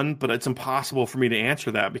 It's fun, but it's impossible for me to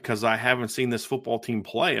answer that because I haven't seen this football team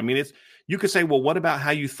play. I mean, you could say, well, what about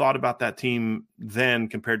how you thought about that team then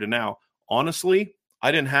compared to now? Honestly,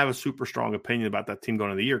 I didn't have a super strong opinion about that team going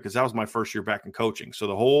into the year because that was my first year back in coaching. So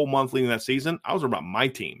the whole month leading that season, I was about my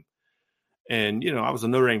team. And, I was a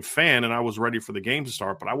Notre Dame fan and I was ready for the game to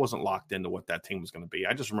start, but I wasn't locked into what that team was going to be.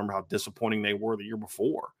 I just remember how disappointing they were the year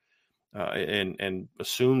before and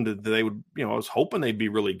assumed that they would, I was hoping they'd be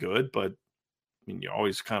really good, but I mean, you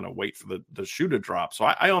always kind of wait for the shoe to drop. So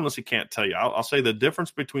I honestly can't tell you. I'll say the difference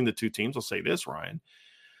between the two teams. I'll say this, Ryan.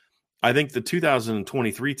 I think the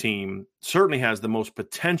 2023 team certainly has the most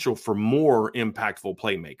potential for more impactful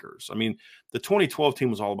playmakers. I mean, the 2012 team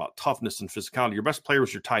was all about toughness and physicality. Your best player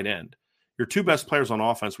was your tight end. Your two best players on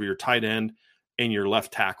offense were your tight end and your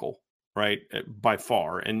left tackle, right? By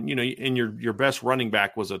far. And, and your best running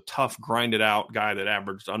back was a tough, grinded out guy that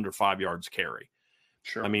averaged under 5 yards carry.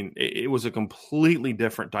 Sure. I mean, it was a completely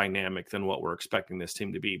different dynamic than what we're expecting this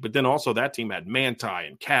team to be. But then also that team had Manti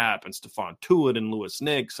and Cap and Stephon Tuitt and Lewis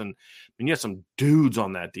Nix. And you had some dudes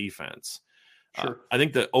on that defense. Sure. I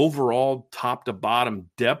think the overall top to bottom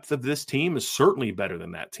depth of this team is certainly better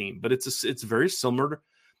than that team. But it's very similar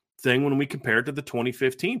thing when we compare it to the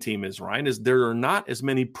 2015 team is there are not as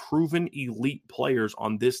many proven elite players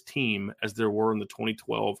on this team as there were in the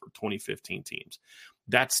 2012 or 2015 teams.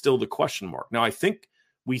 That's still the question mark. Now,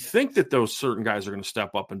 we think that those certain guys are going to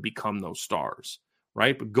step up and become those stars,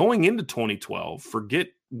 right? But going into 2012, forget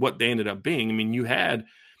what they ended up being. I mean, you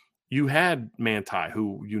had Manti,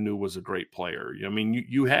 who you knew was a great player. I mean,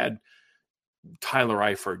 you had Tyler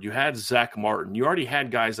Eifert, you had Zach Martin. You already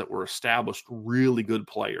had guys that were established, really good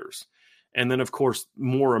players. And then, of course,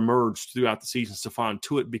 more emerged throughout the season. Stephon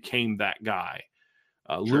Tuitt became that guy.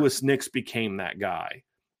 Sure. Lewis Nix became that guy.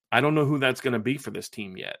 I don't know who that's going to be for this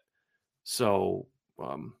team yet. So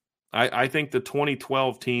I think the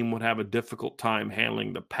 2012 team would have a difficult time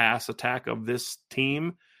handling the pass attack of this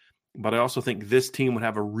team. But I also think this team would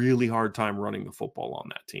have a really hard time running the football on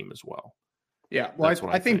that team as well. Yeah, well,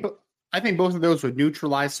 I think both of those would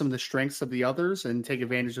neutralize some of the strengths of the others and take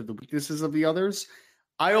advantage of the weaknesses of the others.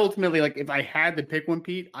 I ultimately, if I had to pick one,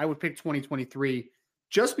 Pete, I would pick 2023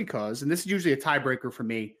 just because, and this is usually a tiebreaker for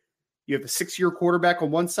me, you have a 6-year quarterback on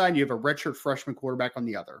one side, and you have a redshirt freshman quarterback on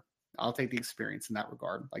the other. I'll take the experience in that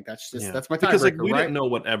regard. That's my tiebreaker, because we didn't know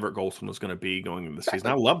what Everett Golson was going to be going into the season.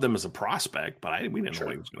 I loved him as a prospect, but we didn't know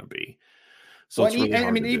what he was going to be. So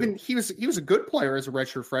he was a good player as a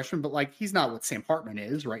redshirt freshman, but he's not what Sam Hartman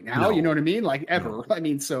is right now. No. You know what I mean? Ever. No. I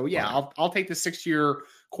mean, so yeah, right. I'll take the 6-year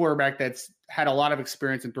quarterback that's had a lot of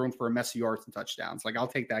experience and thrown for a mess of yards and touchdowns. I'll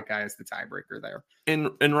take that guy as the tiebreaker there. And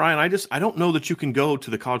Ryan, I don't know that you can go to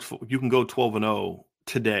the college. You can go 12-0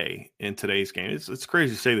 today in today's game. It's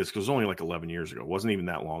crazy to say this because it was only 11 years ago. It wasn't even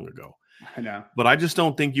that long ago. I know, but I just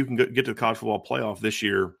don't think you can get to the college football playoff this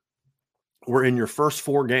year. Where in your first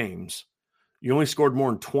 4 games, you only scored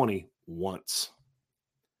more than 20 once.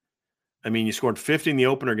 I mean, you scored 50 in the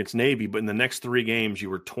opener against Navy, but in the next 3 games,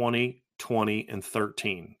 you were 20, 20, and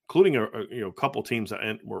 13, including a couple teams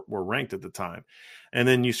that were ranked at the time. And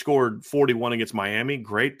then you scored 41 against Miami,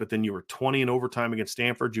 great, but then you were 20 in overtime against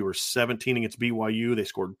Stanford. You were 17 against BYU. They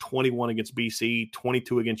scored 21 against BC,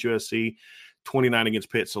 22 against USC, 29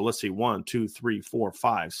 against Pitt. So let's see, 1, 2, 3, 4,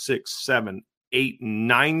 5, 6, 7, 8,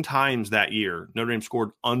 9 times that year, Notre Dame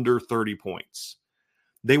scored under 30 points.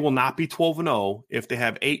 They will not be 12-0 if they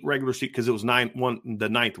have 8 regular season, because it was 9-1. The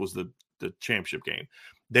 9th was the championship game.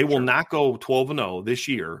 They will not go 12-0 this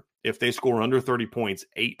year if they score under 30 points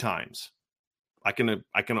 8 times. I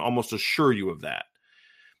can almost assure you of that.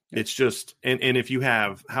 It's just, and if you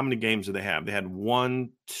have, how many games do they have? They had 1,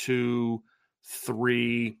 2,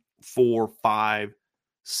 3, 4, 5,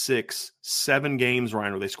 6, 7 games,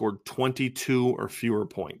 Ryan, where they scored 22 or fewer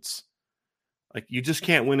points. You just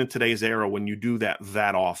can't win in today's era when you do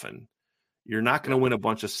that often. You're not going to win a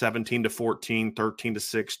bunch of 17-14,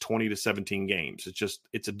 13-6, 20-17 games.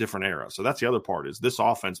 It's a different era. So that's the other part, is this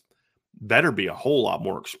offense better be a whole lot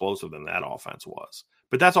more explosive than that offense was.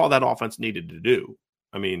 But that's all that offense needed to do.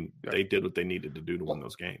 I mean, they did what they needed to do to win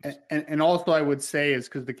those games. And also I would say is,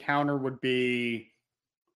 because the counter would be,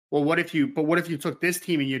 well, what if you took this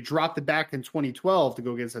team and you dropped it back in 2012 to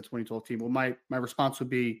go against that 2012 team? Well, my response would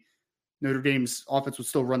be Notre Dame's offense would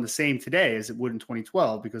still run the same today as it would in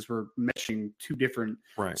 2012, because we're meshing 2 different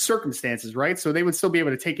circumstances, right? So they would still be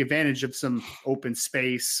able to take advantage of some open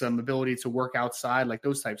space, some ability to work outside,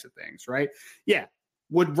 those types of things, right? Yeah.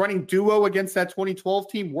 Would running duo against that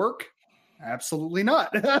 2012 team work? Absolutely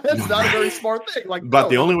not. That's not a very smart thing. But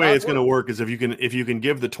the only way it's going to work is if you can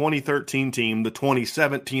give the 2013 team the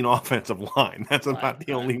 2017 offensive line. That's about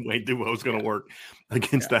the only way duo is going to work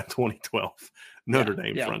against that 2012 Notre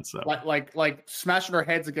Dame front seven. Like smashing our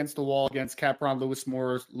heads against the wall against Capron, Lewis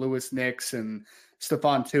Morris, Lewis Nix, and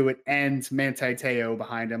Stephon Tuitt, and Manti Te'o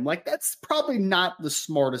behind him. That's probably not the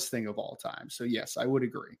smartest thing of all time. So yes, I would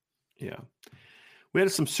agree. Yeah. We had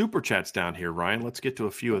some super chats down here, Ryan. Let's get to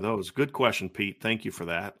a few of those. Good question, Pete. Thank you for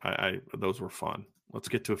that. Those were fun. Let's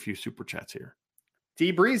get to a few super chats here.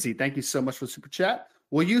 D Breezy, thank you so much for the super chat.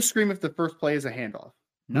 Will you scream if the first play is a handoff?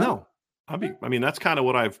 No. That's kind of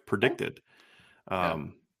what I've predicted. I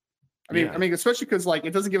I mean, especially because like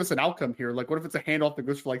it doesn't give us an outcome here. Like, what if it's a handoff that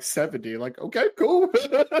goes for like 70? Like, okay, cool.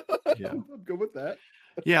 Yeah, I'm good with that.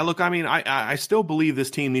 Yeah, look, I mean, I still believe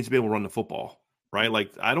this team needs to be able to run the football, right?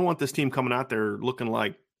 Like, I don't want this team coming out there looking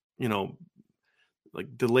like,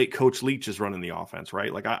 like the late Coach Leach is running the offense,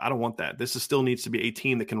 right? Like, I don't want that. This still needs to be a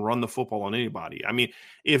team that can run the football on anybody. I mean,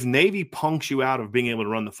 if Navy punks you out of being able to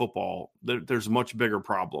run the football, there's much bigger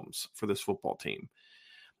problems for this football team.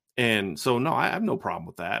 And so, no, I have no problem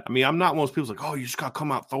with that. I mean, I'm not one of those people like, oh, you just got to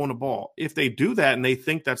come out throwing the ball. If they do that and they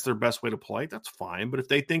think that's their best way to play, that's fine. But if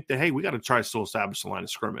they think that, hey, we got to try to still establish the line of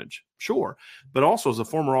scrimmage, sure. But also as a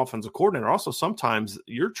former offensive coordinator, also sometimes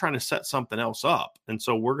you're trying to set something else up. And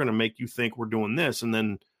so we're going to make you think we're doing this. And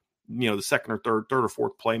then, the second or third or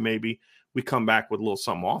fourth play, maybe we come back with a little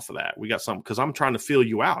something off of that. We got something because I'm trying to feel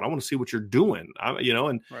you out. I want to see what you're doing.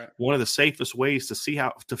 And right. One of the safest ways to see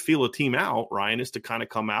how to feel a team out, Ryan, is to kind of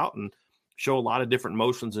come out and show a lot of different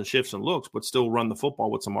motions and shifts and looks, but still run the football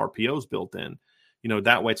with some RPOs built in.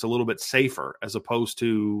 That way it's a little bit safer as opposed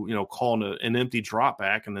to, calling an empty drop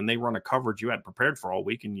back and then they run a coverage you hadn't prepared for all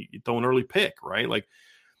week and you throw an early pick, right? Like,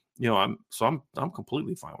 I'm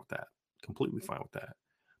completely fine with that. Completely fine with that.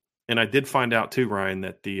 And I did find out too, Ryan,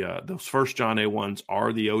 that those first John A1s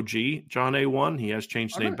are the OG John A1. He has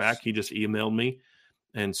changed his name back. He just emailed me.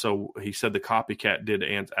 And so he said the copycat did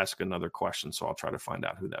ask another question. So I'll try to find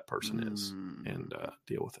out who that person is and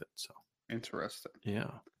deal with it. So interesting.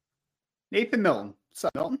 Yeah. Nathan Milton. What's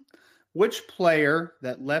up, Milton? Which player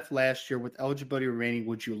that left last year with eligibility remaining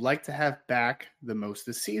would you like to have back the most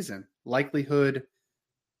this season? Likelihood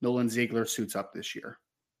Nolan Ziegler suits up this year.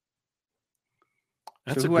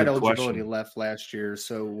 That's so who a had good eligibility question. left last year?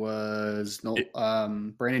 So was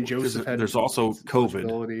Brandon Joseph had there's also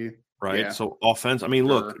COVID, right? Yeah. So offense. I mean,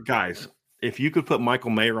 look, guys, if you could put Michael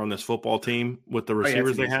Mayer on this football team with the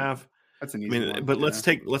receivers they have, that's an easy one. But let's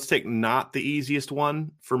take not the easiest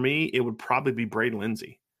one for me. It would probably be Braden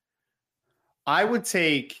Lindsey. I would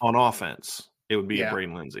take on offense. It would be a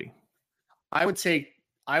Braden Lindsey. I would take,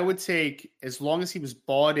 as long as he was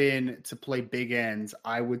bought in to play big ends,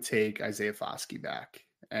 I would take Isaiah Foskey back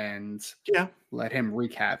and let him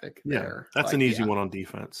wreak havoc there. That's an easy one on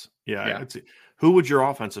defense. Yeah. Who would your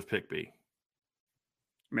offensive pick be?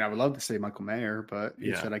 I mean, I would love to say Michael Mayer, but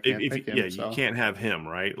you said I can't pick him. Yeah, so. You can't have him,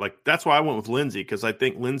 right? Like, that's why I went with Lindsey, because I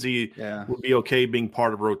think Lindsey would be okay being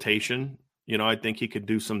part of rotation. I think he could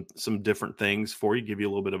do some different things for you, give you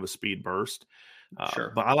a little bit of a speed burst.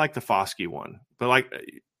 Sure. But I like the Foskey one. But like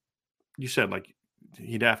you said, like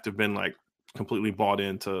he'd have to have been like completely bought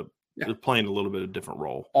into playing a little bit of a different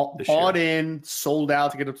role. Bought in, sold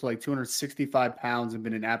out to get up to like 265 pounds and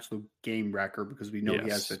been an absolute game wrecker because we know he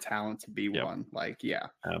has the talent to be one. Like,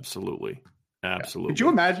 Absolutely. Could you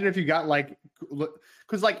imagine if you got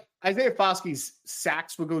because like Isaiah Foskey's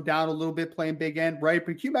sacks would go down a little bit playing big end, right?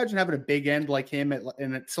 But can you imagine having a big end like him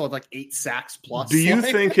and it still had like 8 sacks plus? Do you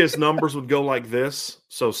think his numbers would go like this?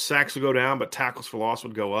 So sacks would go down, but tackles for loss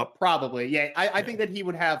would go up? Probably. Yeah. I think that he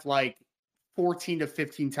would have like 14 to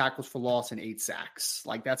 15 tackles for loss and 8 sacks.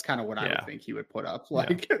 Like that's kind of what I would think he would put up.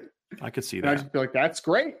 Like I could see that. I just feel like that's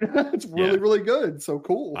great. It's really, really good. So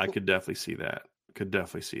cool. I could definitely see that.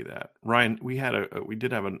 Ryan, we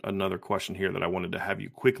did have another question here that I wanted to have you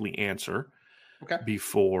quickly answer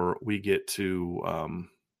before we get to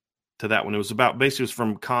that one. It was about basically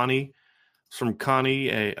from Connie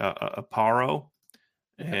Aparo,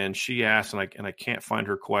 and she asked, and I can't find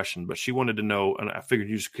her question, but she wanted to know, and I figured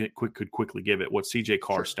you just could quickly give it what CJ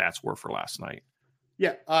Carr's stats were for last night.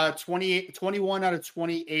 Yeah, 21 out of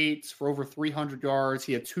 28 for over 300 yards.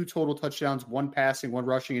 He had 2 total touchdowns, 1 passing, 1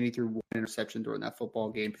 rushing, and he threw 1 interception during that football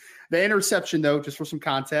game. The interception, though, just for some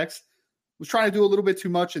context, was trying to do a little bit too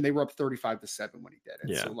much, and they were up 35-7 when he did it.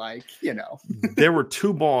 Yeah. So, There were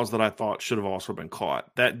 2 balls that I thought should have also been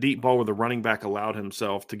caught. That deep ball where the running back allowed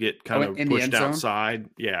himself to get kind of pushed outside.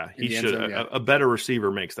 Yeah, he should. A better receiver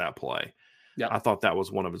makes that play. Yeah, I thought that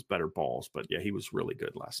was one of his better balls, but he was really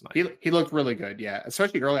good last night. He looked really good,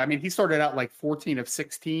 especially early. I mean, he started out like 14 of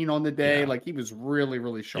 16 on the day. Yeah. Like he was really,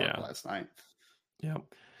 really sharp last night. Yeah.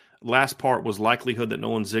 Last part was likelihood that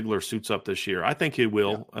Nolan Ziegler suits up this year. I think he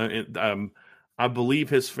will. Yeah. I believe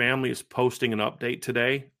his family is posting an update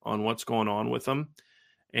today on what's going on with him.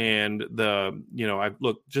 And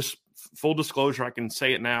just full disclosure, I can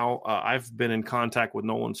say it now. I've been in contact with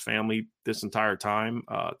Nolan's family this entire time.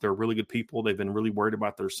 They're really good people. They've been really worried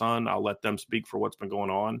about their son. I'll let them speak for what's been going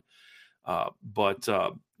on. But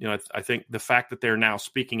I think the fact that they're now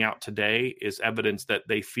speaking out today is evidence that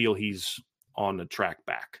they feel he's on the track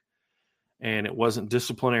back. And it wasn't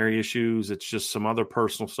disciplinary issues. It's just some other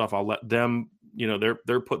personal stuff. I'll let them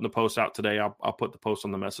they're putting the post out today. I'll put the post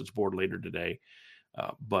on the message board later today.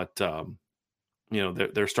 But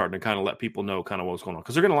they're starting to kind of let people know kind of what's going on,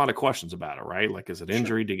 because they're getting a lot of questions about it, right? Like, is it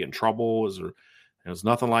injury? Did he get in trouble? It's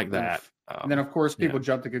nothing like that. And then, of course, people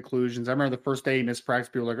jump to conclusions. I remember the first day he missed practice,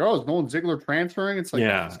 people were like, "Oh, is Nolan Ziegler transferring?" It's like,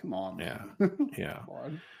 guys, come on, man. Yeah. Come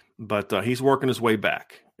on. But he's working his way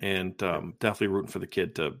back, and definitely rooting for the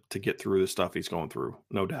kid to get through the stuff he's going through,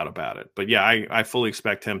 no doubt about it. But yeah, I fully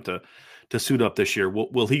expect him to suit up this year.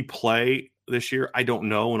 Will he play this year? I don't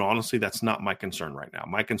know, and honestly, that's not my concern right now.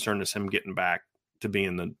 My concern is him getting back to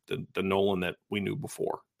being the Nolan that we knew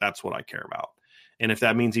before. That's what I care about. And if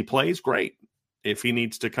that means he plays, great. If he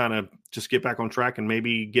needs to kind of just get back on track and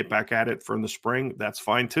maybe get back at it in the spring, that's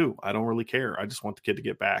fine too. I don't really care. I just want the kid to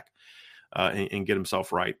get back and get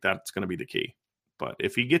himself right. That's going to be the key. But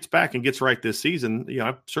if he gets back and gets right this season,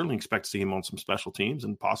 I certainly expect to see him on some special teams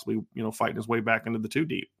and possibly, fighting his way back into the 2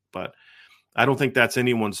 deep. But I don't think that's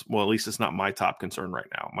anyone's, well, at least it's not my top concern right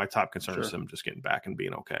now. My top concern is him just getting back and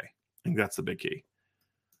being okay. I think that's the big key.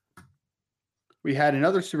 We had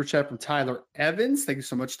another super chat from Tyler Evans. Thank you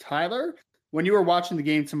so much, Tyler. When you are watching the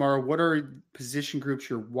game tomorrow, what are position groups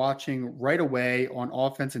you're watching right away on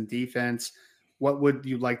offense and defense? What would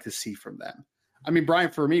you like to see from them? I mean,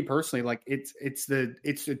 Brian, for me personally, like it's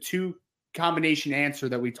the 2 combination answer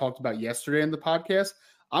that we talked about yesterday in the podcast.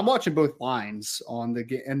 I'm watching both lines in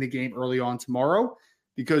the game early on tomorrow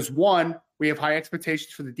because, one, we have high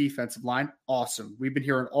expectations for the defensive line. Awesome. We've been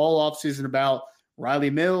hearing all offseason about Riley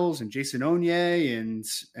Mills and Jason Onye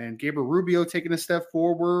and Gabriel Rubio taking a step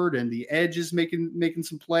forward, and the edge is making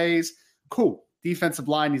some plays. Cool. Defensive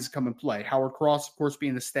line needs to come and play. Howard Cross, of course,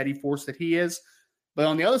 being the steady force that he is. But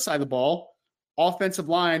on the other side of the ball, offensive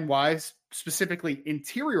line-wise, specifically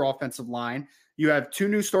interior offensive line, you have 2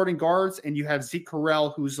 new starting guards, and you have Zeke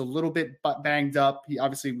Correll, who's a little bit banged up. He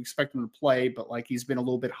obviously, we expect him to play, but he's been a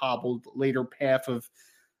little bit hobbled later half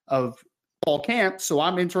of fall camp. So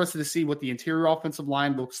I'm interested to see what the interior offensive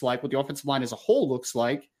line looks like, what the offensive line as a whole looks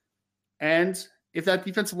like, and if that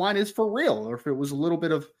defensive line is for real, or if it was a little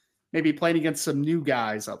bit of maybe playing against some new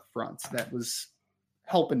guys up front that was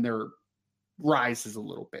helping their rises a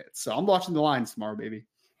little bit. So I'm watching the lines tomorrow, baby.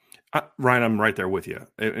 Ryan, I'm right there with you.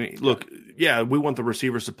 I mean, look, we want the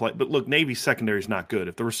receivers to play, but look, Navy's secondary is not good.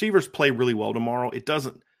 If the receivers play really well tomorrow, it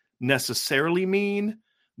doesn't necessarily mean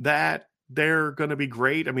that they're going to be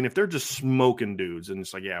great. I mean, if they're just smoking dudes and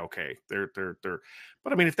it's like, yeah, okay, they're.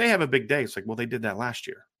 But I mean, if they have a big day, it's like, well, they did that last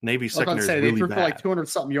year. Navy's secondary is really bad. They threw for like 200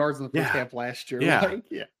 something yards in the first half last year.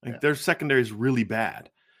 Yeah. Their secondary is really bad.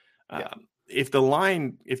 If the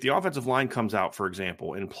offensive line comes out, for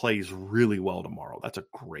example, and plays really well tomorrow, that's a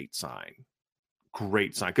great sign.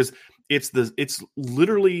 Great sign, because it's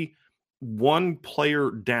literally one player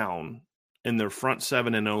down in their front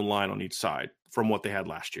 7 and O line on each side from what they had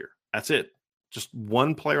last year. That's it. Just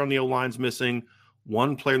one player on the O line's missing.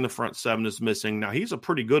 One player in the front 7 is missing. Now, he's a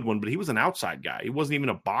pretty good one, but he was an outside guy. He wasn't even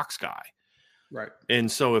a box guy. Right. And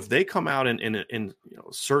so if they come out and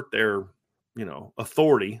assert their,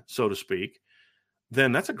 authority, so to speak,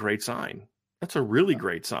 then that's a great sign. That's a really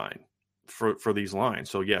great sign for these lines.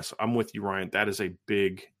 So, yes, I'm with you, Ryan. That is a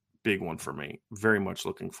big, big one for me. Very much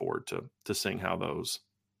looking forward to seeing how those.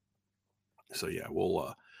 So, yeah,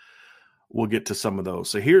 we'll get to some of those.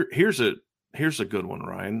 So here's a good one,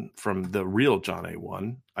 Ryan, from the real John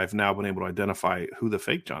A1. I've now been able to identify who the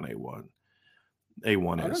fake John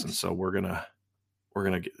A1 is, and so we're gonna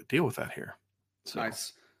deal with that here. So,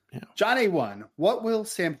 nice. Yeah. John A1, what will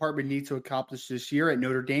Sam Hartman need to accomplish this year at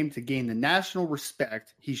Notre Dame to gain the national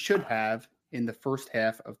respect he should have in the first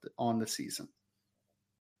half on the season?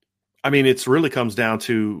 I mean, it really comes down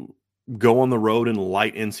to go on the road and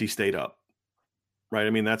light NC State up. Right. I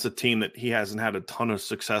mean, that's a team that he hasn't had a ton of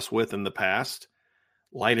success with in the past.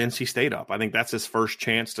 Light NC State up. I think that's his first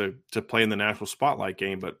chance to play in the national spotlight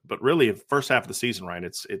game. But really, first half of the season, right?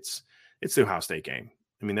 It's the Ohio State game.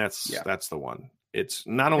 I mean, that's the one. It's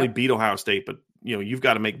not only beat Ohio State, but you've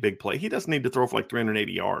got to make big play. He doesn't need to throw for like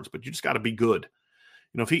 380 yards, but you just got to be good.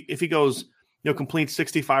 If he goes, completes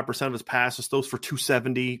 65% of his passes, throws for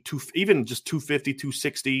 270, even just 250,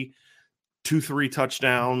 260. 2-3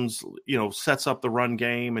 touchdowns, sets up the run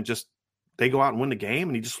game, and just they go out and win the game,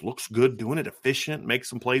 and he just looks good doing it, efficient, makes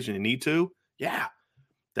some plays when you need to. Yeah,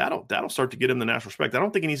 that'll start to get him the national respect. I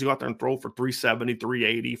don't think he needs to go out there and throw for 370,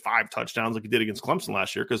 380, 5 touchdowns like he did against Clemson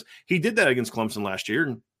last year, because he did that against Clemson last year,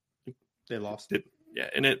 and they lost it.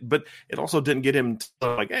 Yeah, but it also didn't get him to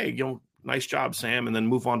like, hey, nice job, Sam, and then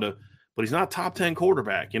move on to. But he's not a top 10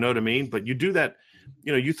 quarterback, you know what I mean? But you do that.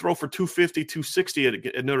 You throw for 250, 260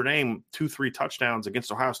 at Notre Dame, 2-3 touchdowns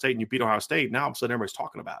against Ohio State, and you beat Ohio State. Now all of a sudden everybody's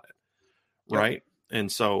talking about it, right?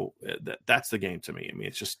 And so that's the game to me. I mean,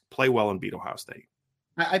 it's just play well and beat Ohio State.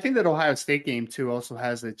 I think that Ohio State game too also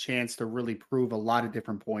has a chance to really prove a lot of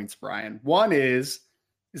different points, Brian. One is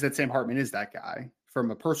that Sam Hartman is that guy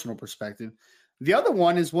from a personal perspective. The other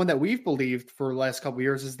one is one that we've believed for the last couple of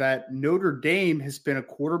years is that Notre Dame has been a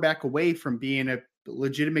quarterback away from being a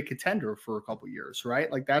legitimate contender for a couple of years,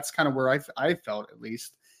 right? Like that's kind of where I felt at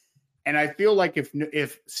least. And I feel like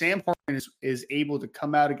if Sam Hartman is able to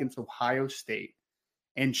come out against Ohio State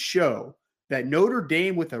and show that Notre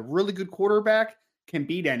Dame with a really good quarterback can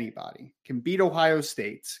beat anybody, can beat Ohio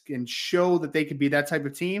State, can show that they can be that type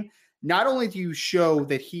of team. Not only do you show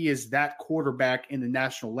that he is that quarterback in the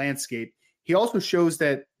national landscape, he also shows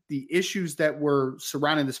that the issues that were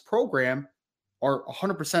surrounding this program are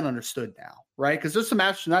 100% understood now, right? Because there's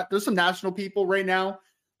some national people right now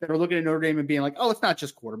that are looking at Notre Dame and being like, oh, it's not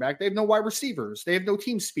just quarterback. They have no wide receivers. They have no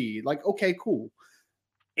team speed. Like, okay, cool.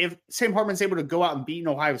 If Sam Hartman's able to go out and beat an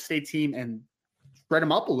Ohio State team and spread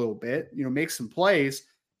them up a little bit, make some plays,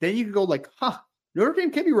 then you can go like, Notre Dame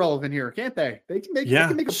can be relevant here, can't they? They can make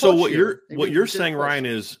a push. So what you're saying, Ryan,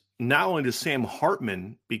 is not only does Sam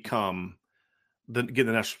Hartman get the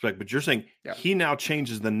national respect, but you're saying he now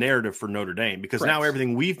changes the narrative for Notre Dame because now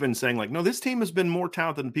everything we've been saying, like, no, this team has been more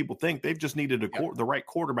talented than people think. They've just needed the right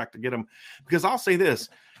quarterback to get them. Because I'll say this,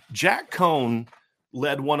 Jack Cohn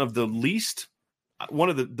led one of the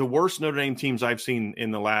worst Notre Dame teams I've seen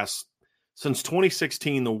in the last. Since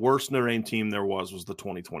 2016, the worst Notre Dame team there was the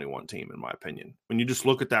 2021 team, in my opinion. When you just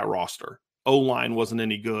look at that roster, O-line wasn't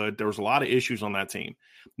any good. There was a lot of issues on that team.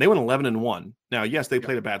 They went 11-1. Now, yes, they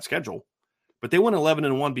played a bad schedule, but they went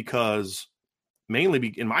 11-1 because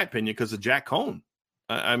mainly, in my opinion, because of Jack Cohn.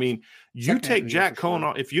 I mean, you take Jack Cohn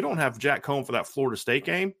off. If you don't have Jack Cohn for that Florida State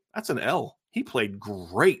game, that's an L. He played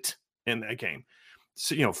great in that game.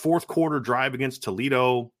 So, fourth quarter drive against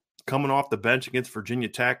Toledo, coming off the bench against Virginia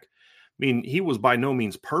Tech. I mean, he was by no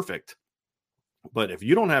means perfect, but if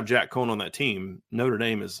you don't have Jack Cohn on that team, Notre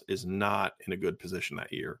Dame is not in a good position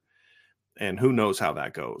that year. And who knows how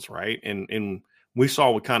that goes, right? And we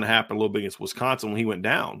saw what kind of happened a little bit against Wisconsin when he went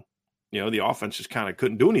down. The offense just kind of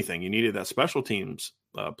couldn't do anything. You needed that special teams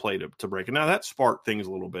play to break it. Now, that sparked things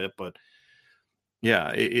a little bit, but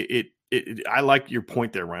yeah, I like your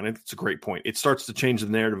point there, Ryan. It's a great point. It starts to change the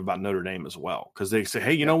narrative about Notre Dame as well because they say,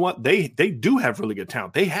 hey, you know what? They do have really good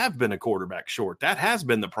talent. They have been a quarterback short. That has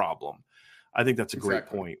been the problem. I think that's a great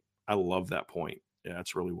point. I love that point. Yeah,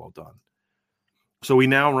 that's really well done. So we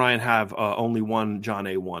now, Ryan, have only one John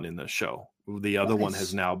A1 in the show. The other one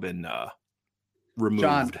has now been removed.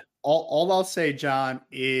 John, all I'll say, John,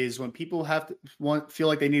 is when people feel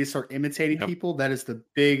like they need to start imitating people, that is the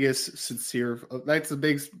biggest that's the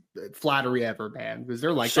biggest flattery ever, man. Because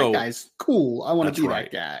they're like, that guy's cool. I want to be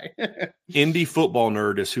that guy. Indie Football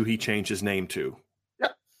Nerd is who he changed his name to.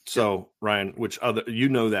 Yep. So, Ryan,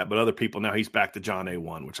 that, but other people, now he's back to John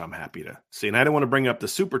A1, which I'm happy to see. And I didn't want to bring up the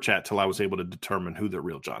super chat till I was able to determine who the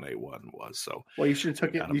real John A1 was. So, well, you should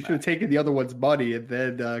have taken the other one's money and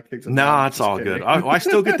then kicked it. Nah, it's all good. I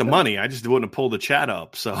still get the money. I just wouldn't have pulled the chat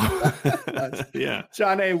up. So, yeah.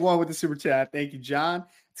 John A1 with the super chat. Thank you, John.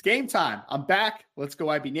 It's game time. I'm back. Let's go,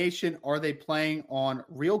 IB Nation. Are they playing on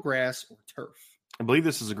real grass or turf? I believe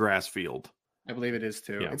this is a grass field. I believe it is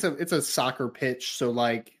too. Yeah. It's a soccer pitch, so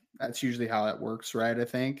like that's usually how that works, right? I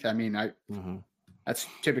think. I mean, that's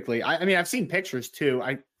typically. I mean, I've seen pictures too.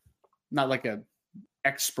 I'm not like a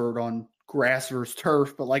expert on grass versus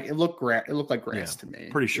turf, but like it looked like grass to me.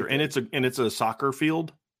 Pretty sure, and it's a soccer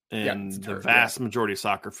field, and the vast majority of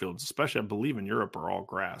soccer fields, especially I believe in Europe, are all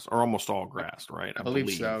grass or almost all grass, right? I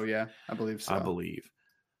believe so. Yeah, I believe so. I believe.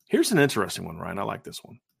 Here's an interesting one, Ryan. I like this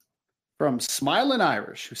one. From Smiling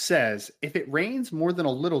Irish, who says, if it rains more than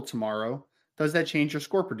a little tomorrow, does that change your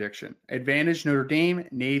score prediction? Advantage Notre Dame,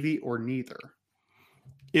 Navy, or neither?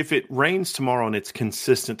 If it rains tomorrow and it's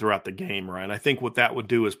consistent throughout the game, Ryan, I think what that would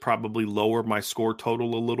do is probably lower my score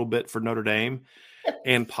total a little bit for Notre Dame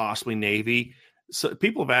and possibly Navy. So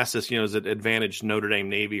people have asked us, is it advantage Notre Dame,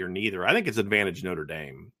 Navy, or neither? I think it's advantage Notre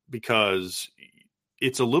Dame because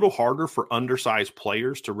it's a little harder for undersized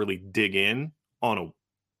players to really dig in on a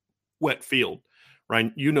wet field,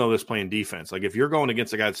 right? This playing defense. Like if you're going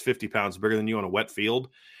against a guy that's 50 pounds bigger than you on a wet field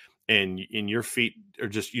and your feet are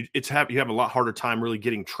just, you have a lot harder time really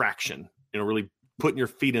getting traction, really putting your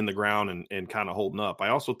feet in the ground and kind of holding up. I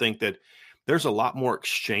also think that there's a lot more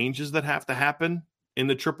exchanges that have to happen in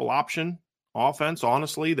the triple option offense,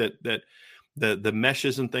 honestly, that the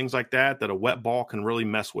meshes and things like that a wet ball can really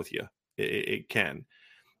mess with you. It can.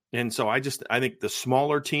 And so I think the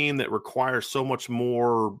smaller team that requires so much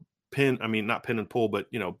more not pin and pull, but,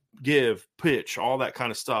 give, pitch, all that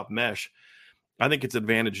kind of stuff, mesh. I think it's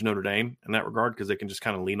advantage Notre Dame in that regard because they can just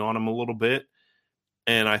kind of lean on them a little bit.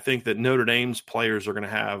 And I think that Notre Dame's players are going to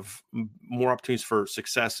have more opportunities for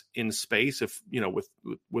success in space if,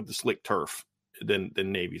 with the slick turf than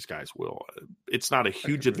Navy's guys will. It's not a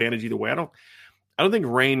huge advantage either way. I don't think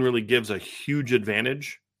rain really gives a huge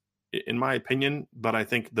advantage in my opinion, but I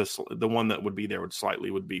think the one that would be there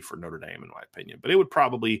would be for Notre Dame in my opinion. But it would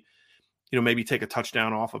probably, maybe take a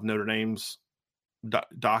touchdown off of Notre Dame's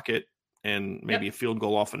docket and maybe a field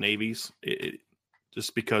goal off of Navy's.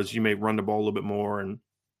 Just because you may run the ball a little bit more and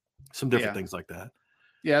some different things like that.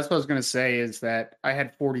 Yeah, that's what I was going to say is that I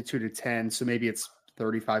had 42-10, so maybe it's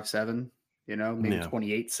 35-7, maybe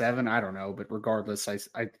 28-7. I don't know, but regardless,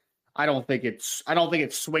 I don't think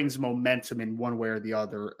it swings momentum in one way or the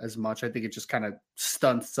other as much. I think it just kind of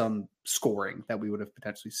stunts some scoring that we would have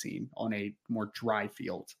potentially seen on a more dry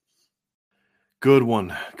field. Good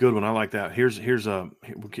one. I like that.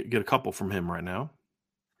 We'll get a couple from him right now.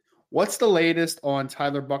 What's the latest on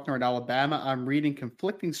Tyler Buchner in Alabama? I'm reading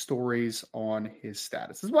conflicting stories on his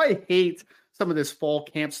status. This is why I hate some of this fall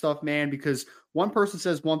camp stuff, man, because one person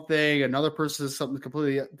says one thing, another person says something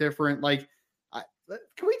completely different. Like,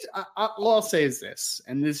 all I'll say is this,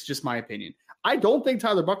 and this is just my opinion. I don't think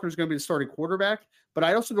Tyler Buchner is going to be the starting quarterback, but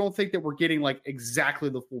I also don't think that we're getting like exactly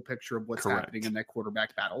the full picture of what's happening in that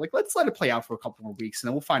quarterback battle. Like, let's let it play out for a couple more weeks, and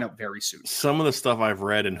then we'll find out very soon. Some of the stuff I've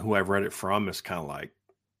read and who I've read it from is kind of like,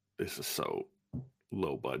 this is so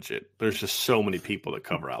low budget. There's just so many people that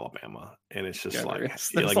cover Alabama, and it's just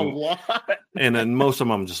that's a lot. And then most of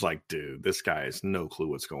them, I'm just like, dude, this guy has no clue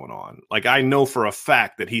what's going on. Like, I know for a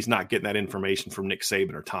fact that he's not getting that information from Nick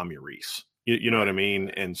Saban or Tommy Rees. You know what I mean?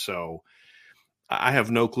 And so I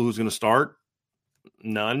have no clue who's going to start.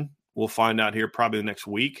 None. We'll find out here probably the next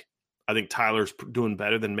week. I think Tyler's doing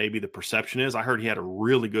better than maybe the perception is. I heard he had a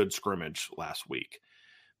really good scrimmage last week,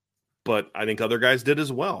 but I think other guys did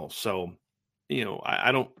as well. So,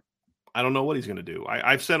 I don't know what he's going to do.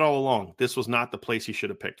 I've said all along, this was not the place he should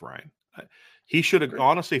have picked Ryan. He should have,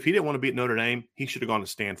 honestly, if he didn't want to be at Notre Dame, he should have gone to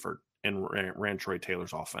Stanford and ran Troy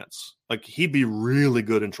Taylor's offense. Like, he'd be really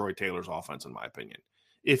good in Troy Taylor's offense, in my opinion,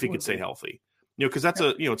 if he could stay healthy. Because that's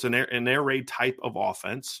it's an air raid type of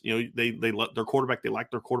offense. They let their quarterback, they like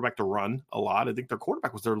their quarterback to run a lot. I think their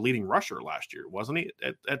quarterback was their leading rusher last year, wasn't he?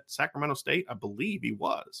 At Sacramento State, I believe he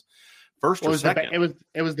was. First or second?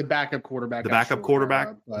 It was the backup quarterback. The backup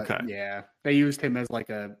quarterback? Okay. Yeah. They used him as like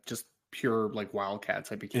a just pure like Wildcat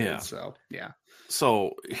type of kid. Yeah. So, yeah.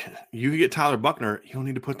 So you get Tyler Buchner, you don't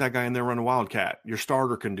need to put that guy in there run a Wildcat. Your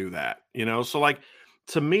starter can do that, So, like,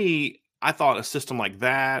 to me, I thought a system like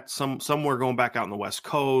that, somewhere going back out in the West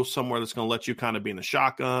Coast, somewhere that's going to let you kind of be in the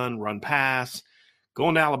shotgun, run pass,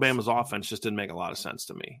 going to Alabama's offense just didn't make a lot of sense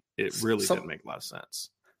to me. It really didn't make a lot of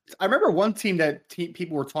sense. I remember one team that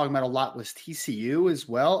people were talking about a lot was TCU as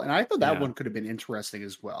well, and I thought that one could have been interesting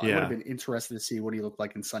as well. Yeah. I would have been interested to see what he looked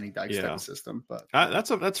like in Sonny Dykes type of system. But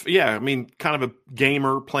that's I mean, kind of a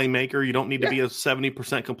gamer, playmaker. You don't need to be a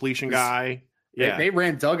 70% completion guy. Yeah, they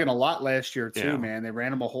ran Duggan a lot last year too, man. They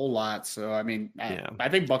ran him a whole lot. So I mean, I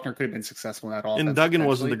think Buchner could have been successful in that offense. And Duggan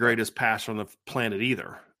wasn't the greatest passer on the planet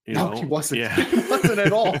either. No, he wasn't. Yeah. He wasn't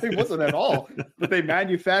at all. He wasn't at all. But they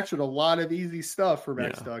manufactured a lot of easy stuff for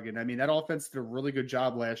Max Duggan. I mean, that offense did a really good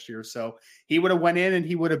job last year. So he would have went in and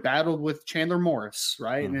he would have battled with Chandler Morris,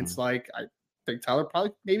 right? Mm-hmm. And it's like, I think Tyler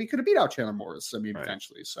probably maybe could have beat out Chandler Morris. I mean,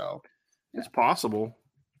 potentially. So it's possible.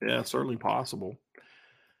 Yeah, it's certainly possible.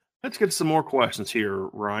 Let's get some more questions here,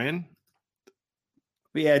 Ryan.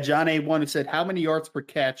 Yeah, John A1 who said, how many yards per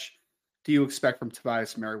catch do you expect from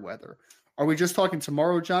Tobias Merriweather? Are we just talking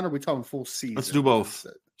tomorrow, John, or are we talking full season? Let's do both.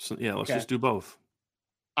 Let's just do both.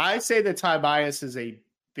 I say that Tobias is a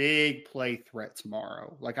big play threat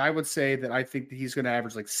tomorrow. Like, I would say that I think that he's going to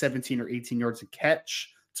average like 17 or 18 yards a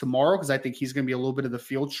catch tomorrow because I think he's going to be a little bit of the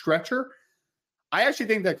field stretcher. I actually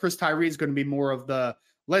think that Chris Tyree is going to be more of the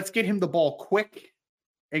let's get him the ball quick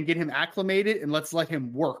and get him acclimated and let's let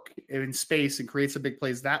him work in space and create some big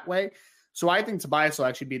plays that way. So I think Tobias will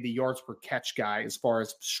actually be the yards per catch guy as far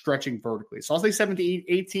as stretching vertically. So I'll say 17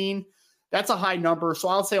 to 18. That's a high number. So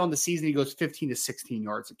I'll say on the season, he goes 15 to 16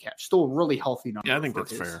 yards a catch. Still a really healthy number. Yeah, I think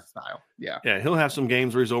that's fair. Style. Yeah. Yeah. He'll have some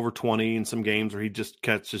games where he's over 20 and some games where he just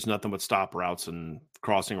catches nothing but stop routes and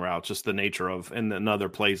crossing routes, just the nature of, and then other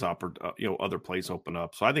plays other plays open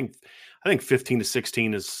up. So I think 15 to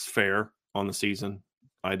 16 is fair on the season.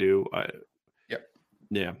 I do.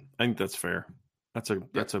 Yeah. I think that's fair. That's a,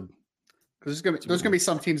 because there's gonna be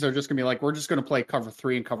some teams that are just gonna be like, we're just gonna play cover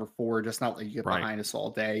 3 and cover 4, just not let you get behind us all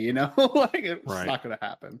day, like it's not gonna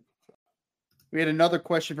happen. We had another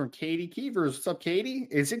question from Katie Keevers. What's up, Katie?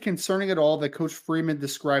 Is it concerning at all that Coach Freeman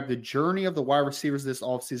described the journey of the wide receivers this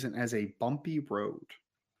offseason as a bumpy road?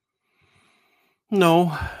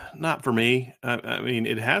 No, not for me. I mean,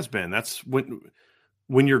 it has been. That's when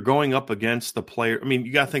you're going up against the player. I mean,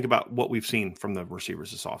 you got to think about what we've seen from the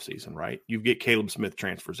receivers this offseason, right? You get Caleb Smith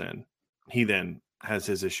transfers in. He then has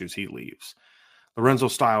his issues. He leaves. Lorenzo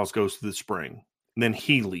Styles goes to the spring. And then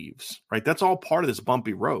he leaves, right? That's all part of this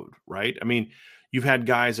bumpy road, right? I mean, you've had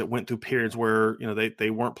guys that went through periods where, they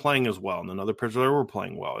weren't playing as well, and then other periods where they were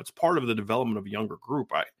playing well. It's part of the development of a younger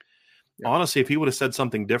group. Honestly, if he would have said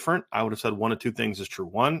something different, I would have said one of two things is true.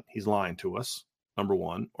 One, he's lying to us, number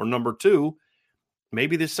one. Or number two,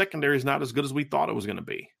 maybe this secondary is not as good as we thought it was going to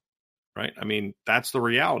be, right? I mean, that's the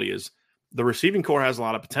reality is the receiving core has a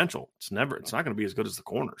lot of potential. It's not going to be as good as the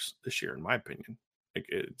corners this year, in my opinion.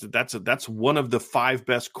 That's one of the 5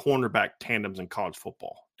 best cornerback tandems in college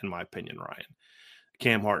football, in my opinion, Ryan.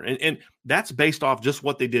 Cam Hart. And that's based off just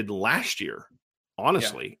what they did last year,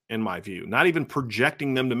 honestly, in my view. Not even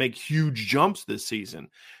projecting them to make huge jumps this season.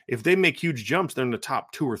 If they make huge jumps, they're in the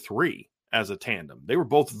top 2 or 3 as a tandem. They were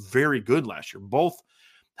both very good last year.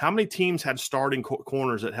 How many teams had starting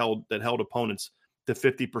corners that held opponents to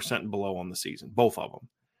 50% and below on the season? Both of them.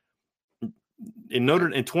 In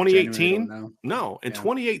 2018,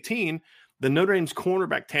 2018, the Notre Dame's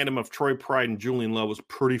cornerback tandem of Troy Pride and Julian Love was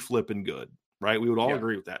pretty flipping good, right? We would all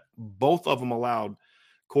agree with that. Both of them allowed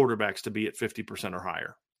quarterbacks to be at 50% or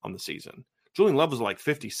higher on the season. Julian Love was like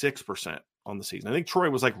 56% on the season. I think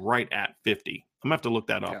Troy was like right at 50. I'm going to have to look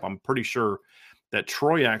that up. I'm pretty sure that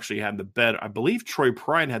Troy actually had the better. I believe Troy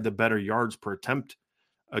Pride had the better yards per attempt,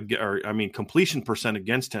 completion percent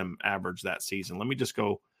against him average that season. Let me just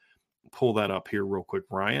go pull that up here real quick,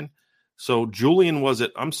 Ryan. So Troy was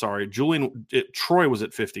at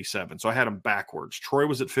 57. So I had him backwards. Troy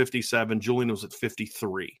was at 57. Julian was at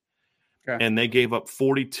 53. Okay. And they gave up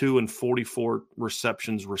 42 and 44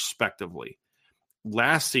 receptions respectively.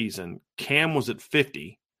 Last season, Cam was at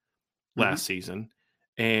 50 last season,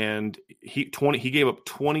 and he gave up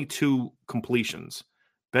 22 completions.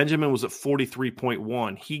 Benjamin was at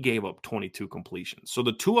 43.1. He gave up 22 completions. So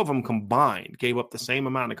the two of them combined gave up the same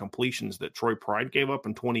amount of completions that Troy Pride gave up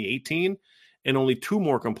in 2018 and only 2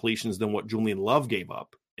 more completions than what Julian Love gave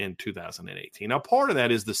up in 2018. Now, part of that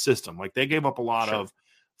is the system. Like, they gave up a lot of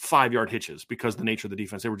 5-yard hitches because the nature of the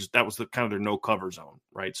defense. That was the kind of their no cover zone,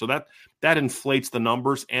 right? So that inflates the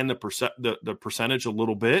numbers and the percentage a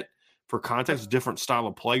little bit. For context, different style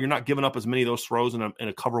of play. You're not giving up as many of those throws in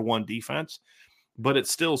a cover 1 defense. But it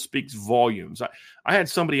still speaks volumes. I had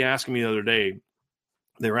somebody asking me the other day,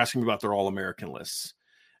 they were asking me about their All-American lists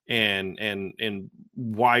and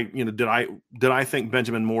why, did I think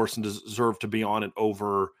Benjamin Morrison deserved to be on it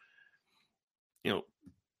over,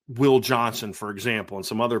 Will Johnson, for example, and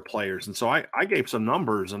some other players. And so I gave some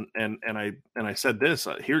numbers and I said this,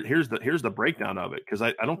 here's the breakdown of it. Cause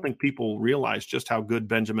I don't think people realize just how good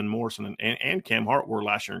Benjamin Morrison and Cam Hart were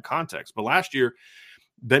last year in context. But last year,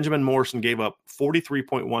 Benjamin Morrison gave up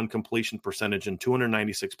 43.1 completion percentage and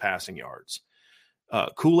 296 passing yards.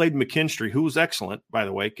 Kool-Aid McKinstry, who was excellent, by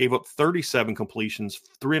the way, gave up 37 completions,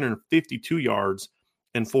 352 yards,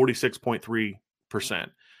 and 46.3%.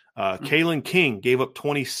 Kalen King gave up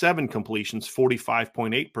 27 completions,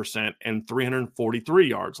 45.8%, and 343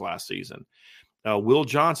 yards last season. Will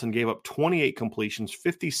Johnson gave up 28 completions,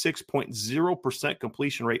 56.0%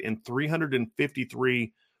 completion rate, and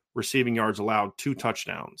 353 receiving yards allowed, 2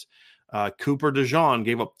 touchdowns. Cooper DeJean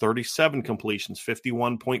gave up 37 completions,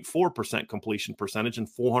 51.4% completion percentage, and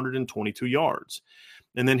 422 yards.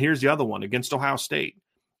 And then here's the other one against Ohio State.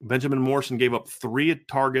 Benjamin Morrison gave up 3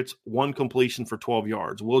 targets, 1 completion for 12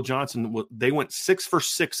 yards. Will Johnson, they went 6 for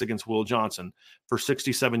 6 against Will Johnson for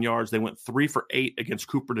 67 yards. They went 3 for 8 against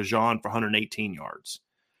Cooper DeJean for 118 yards,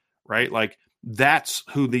 right? Like, that's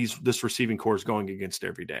who this receiving core is going against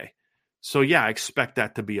every day. So, yeah, I expect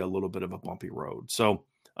that to be a little bit of a bumpy road. So,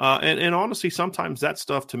 and honestly, sometimes that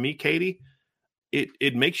stuff, to me, Katie,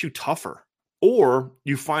 it makes you tougher. Or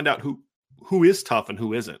you find out who is tough and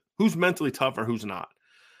who isn't. Who's mentally tough or who's not.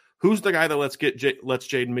 Who's the guy that lets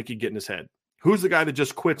Jaden Mickey get in his head? Who's the guy that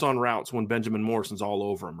just quits on routes when Benjamin Morrison's all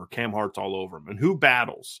over him or Cam Hart's all over him? And who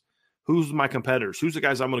battles? Who's my competitors? Who's the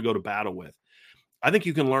guys I'm going to go to battle with? I think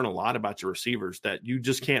you can learn a lot about your receivers that you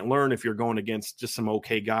just can't learn if you're going against just some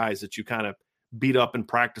okay guys that you kind of beat up and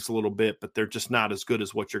practice a little bit, but they're just not as good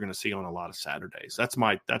as what you're going to see on a lot of Saturdays. That's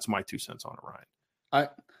my 2 cents on it, Ryan.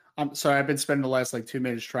 I'm sorry. I've been spending the last 2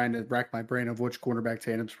 minutes trying to rack my brain of which cornerback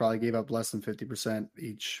tandems probably gave up less than 50%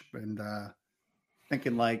 each. And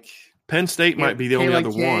Thinking like Penn State might be the only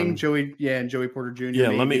other King, one. Joey Porter Jr.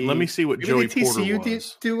 Yeah, maybe. let me see what Maybe Joey the TCU Porter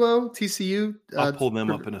was. duo, TCU. I'll pull them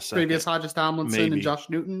up in a second. Previous Hodges Tomlinson Maybe. and Josh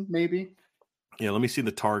Newton, maybe. Yeah, let me see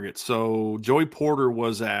the targets. So Joey Porter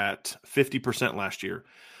was at 50% last year.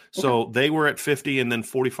 So Okay. they were at 50 and then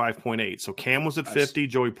 45.8. So Cam was at 50,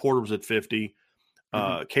 Joey Porter was at 50.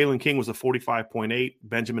 Kalen King was at 45.8.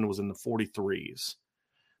 Benjamin was in the 43s.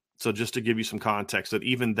 So just to give you some context, that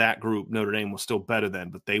even that group, Notre Dame was still better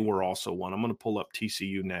than, but they were also one. I'm going to pull up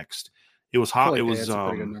TCU next. It was hot. It was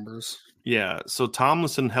pretty good numbers. Yeah. So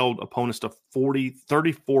Tomlinson held opponents to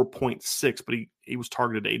 34.6, but he was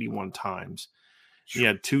targeted 81 times. He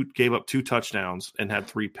gave up 2 touchdowns and had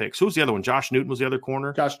 3 picks. Who was the other one? Josh Newton was the other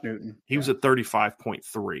corner. Josh Newton. He was at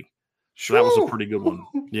 35.3. So that was a pretty good one.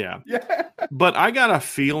 Yeah. Yeah. But I got a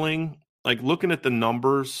feeling, like looking at the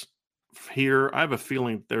numbers here, I have a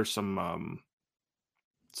feeling there's some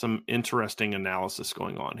interesting analysis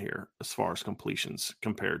going on here as far as completions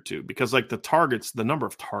compared to, because like the number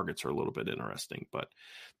of targets are a little bit interesting, but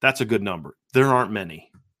that's a good number. There aren't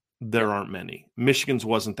many. Michigan's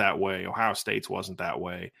wasn't that way. Ohio State's wasn't that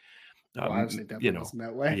way. Ohio State definitely wasn't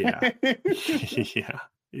that way.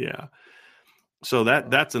 Yeah. So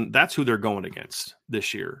that's who they're going against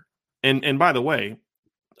this year. And by the way,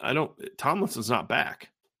 Tomlinson's not back.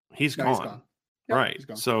 He's gone. Yep, right. he's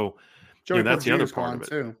gone. So that's the other part of it.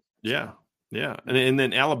 Too. Yeah. Yeah. And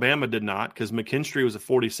then Alabama did not, because McKinstry was at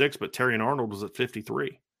 46, but Terry and Arnold was at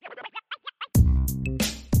 53.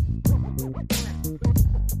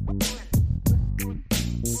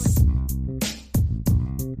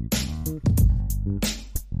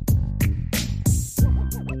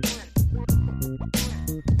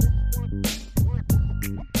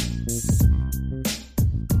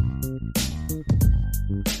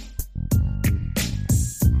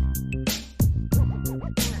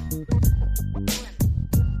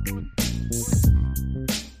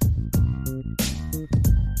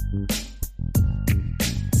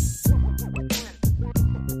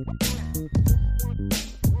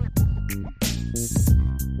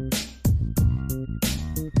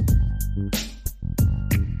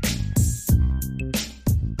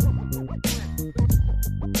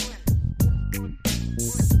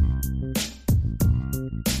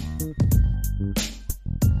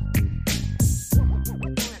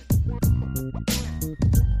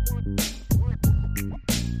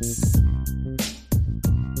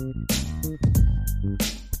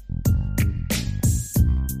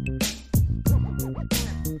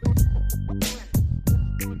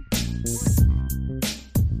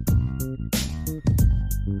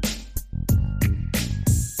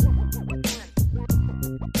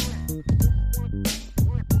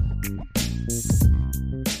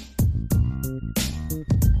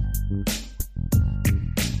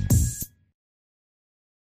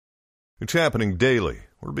 It's happening daily.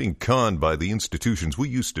 We're being conned by the institutions we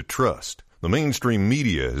used to trust. The mainstream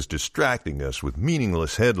media is distracting us with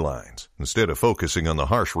meaningless headlines instead of focusing on the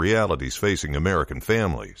harsh realities facing American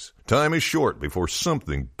families. Time is short before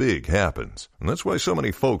something big happens, and that's why so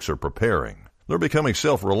many folks are preparing. They're becoming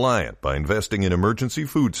self-reliant by investing in emergency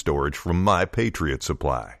food storage from My Patriot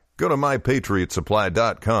Supply. Go to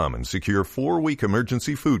MyPatriotSupply.com and secure 4-week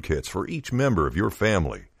emergency food kits for each member of your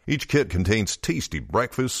family. Each kit contains tasty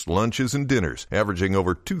breakfasts, lunches, and dinners, averaging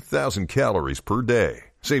over 2,000 calories per day.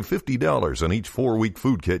 Save $50 on each 4-week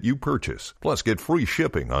food kit you purchase. Plus, get free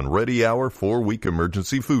shipping on Ready Hour 4-week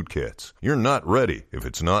emergency food kits. You're not ready if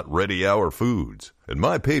it's not Ready Hour foods. At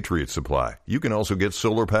My Patriot Supply, you can also get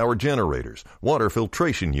solar power generators, water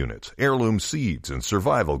filtration units, heirloom seeds, and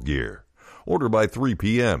survival gear. Order by 3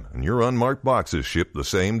 p.m. and your unmarked boxes ship the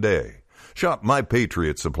same day. Shop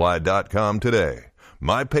MyPatriotSupply.com today.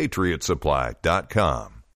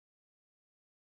 MyPatriotSupply.com.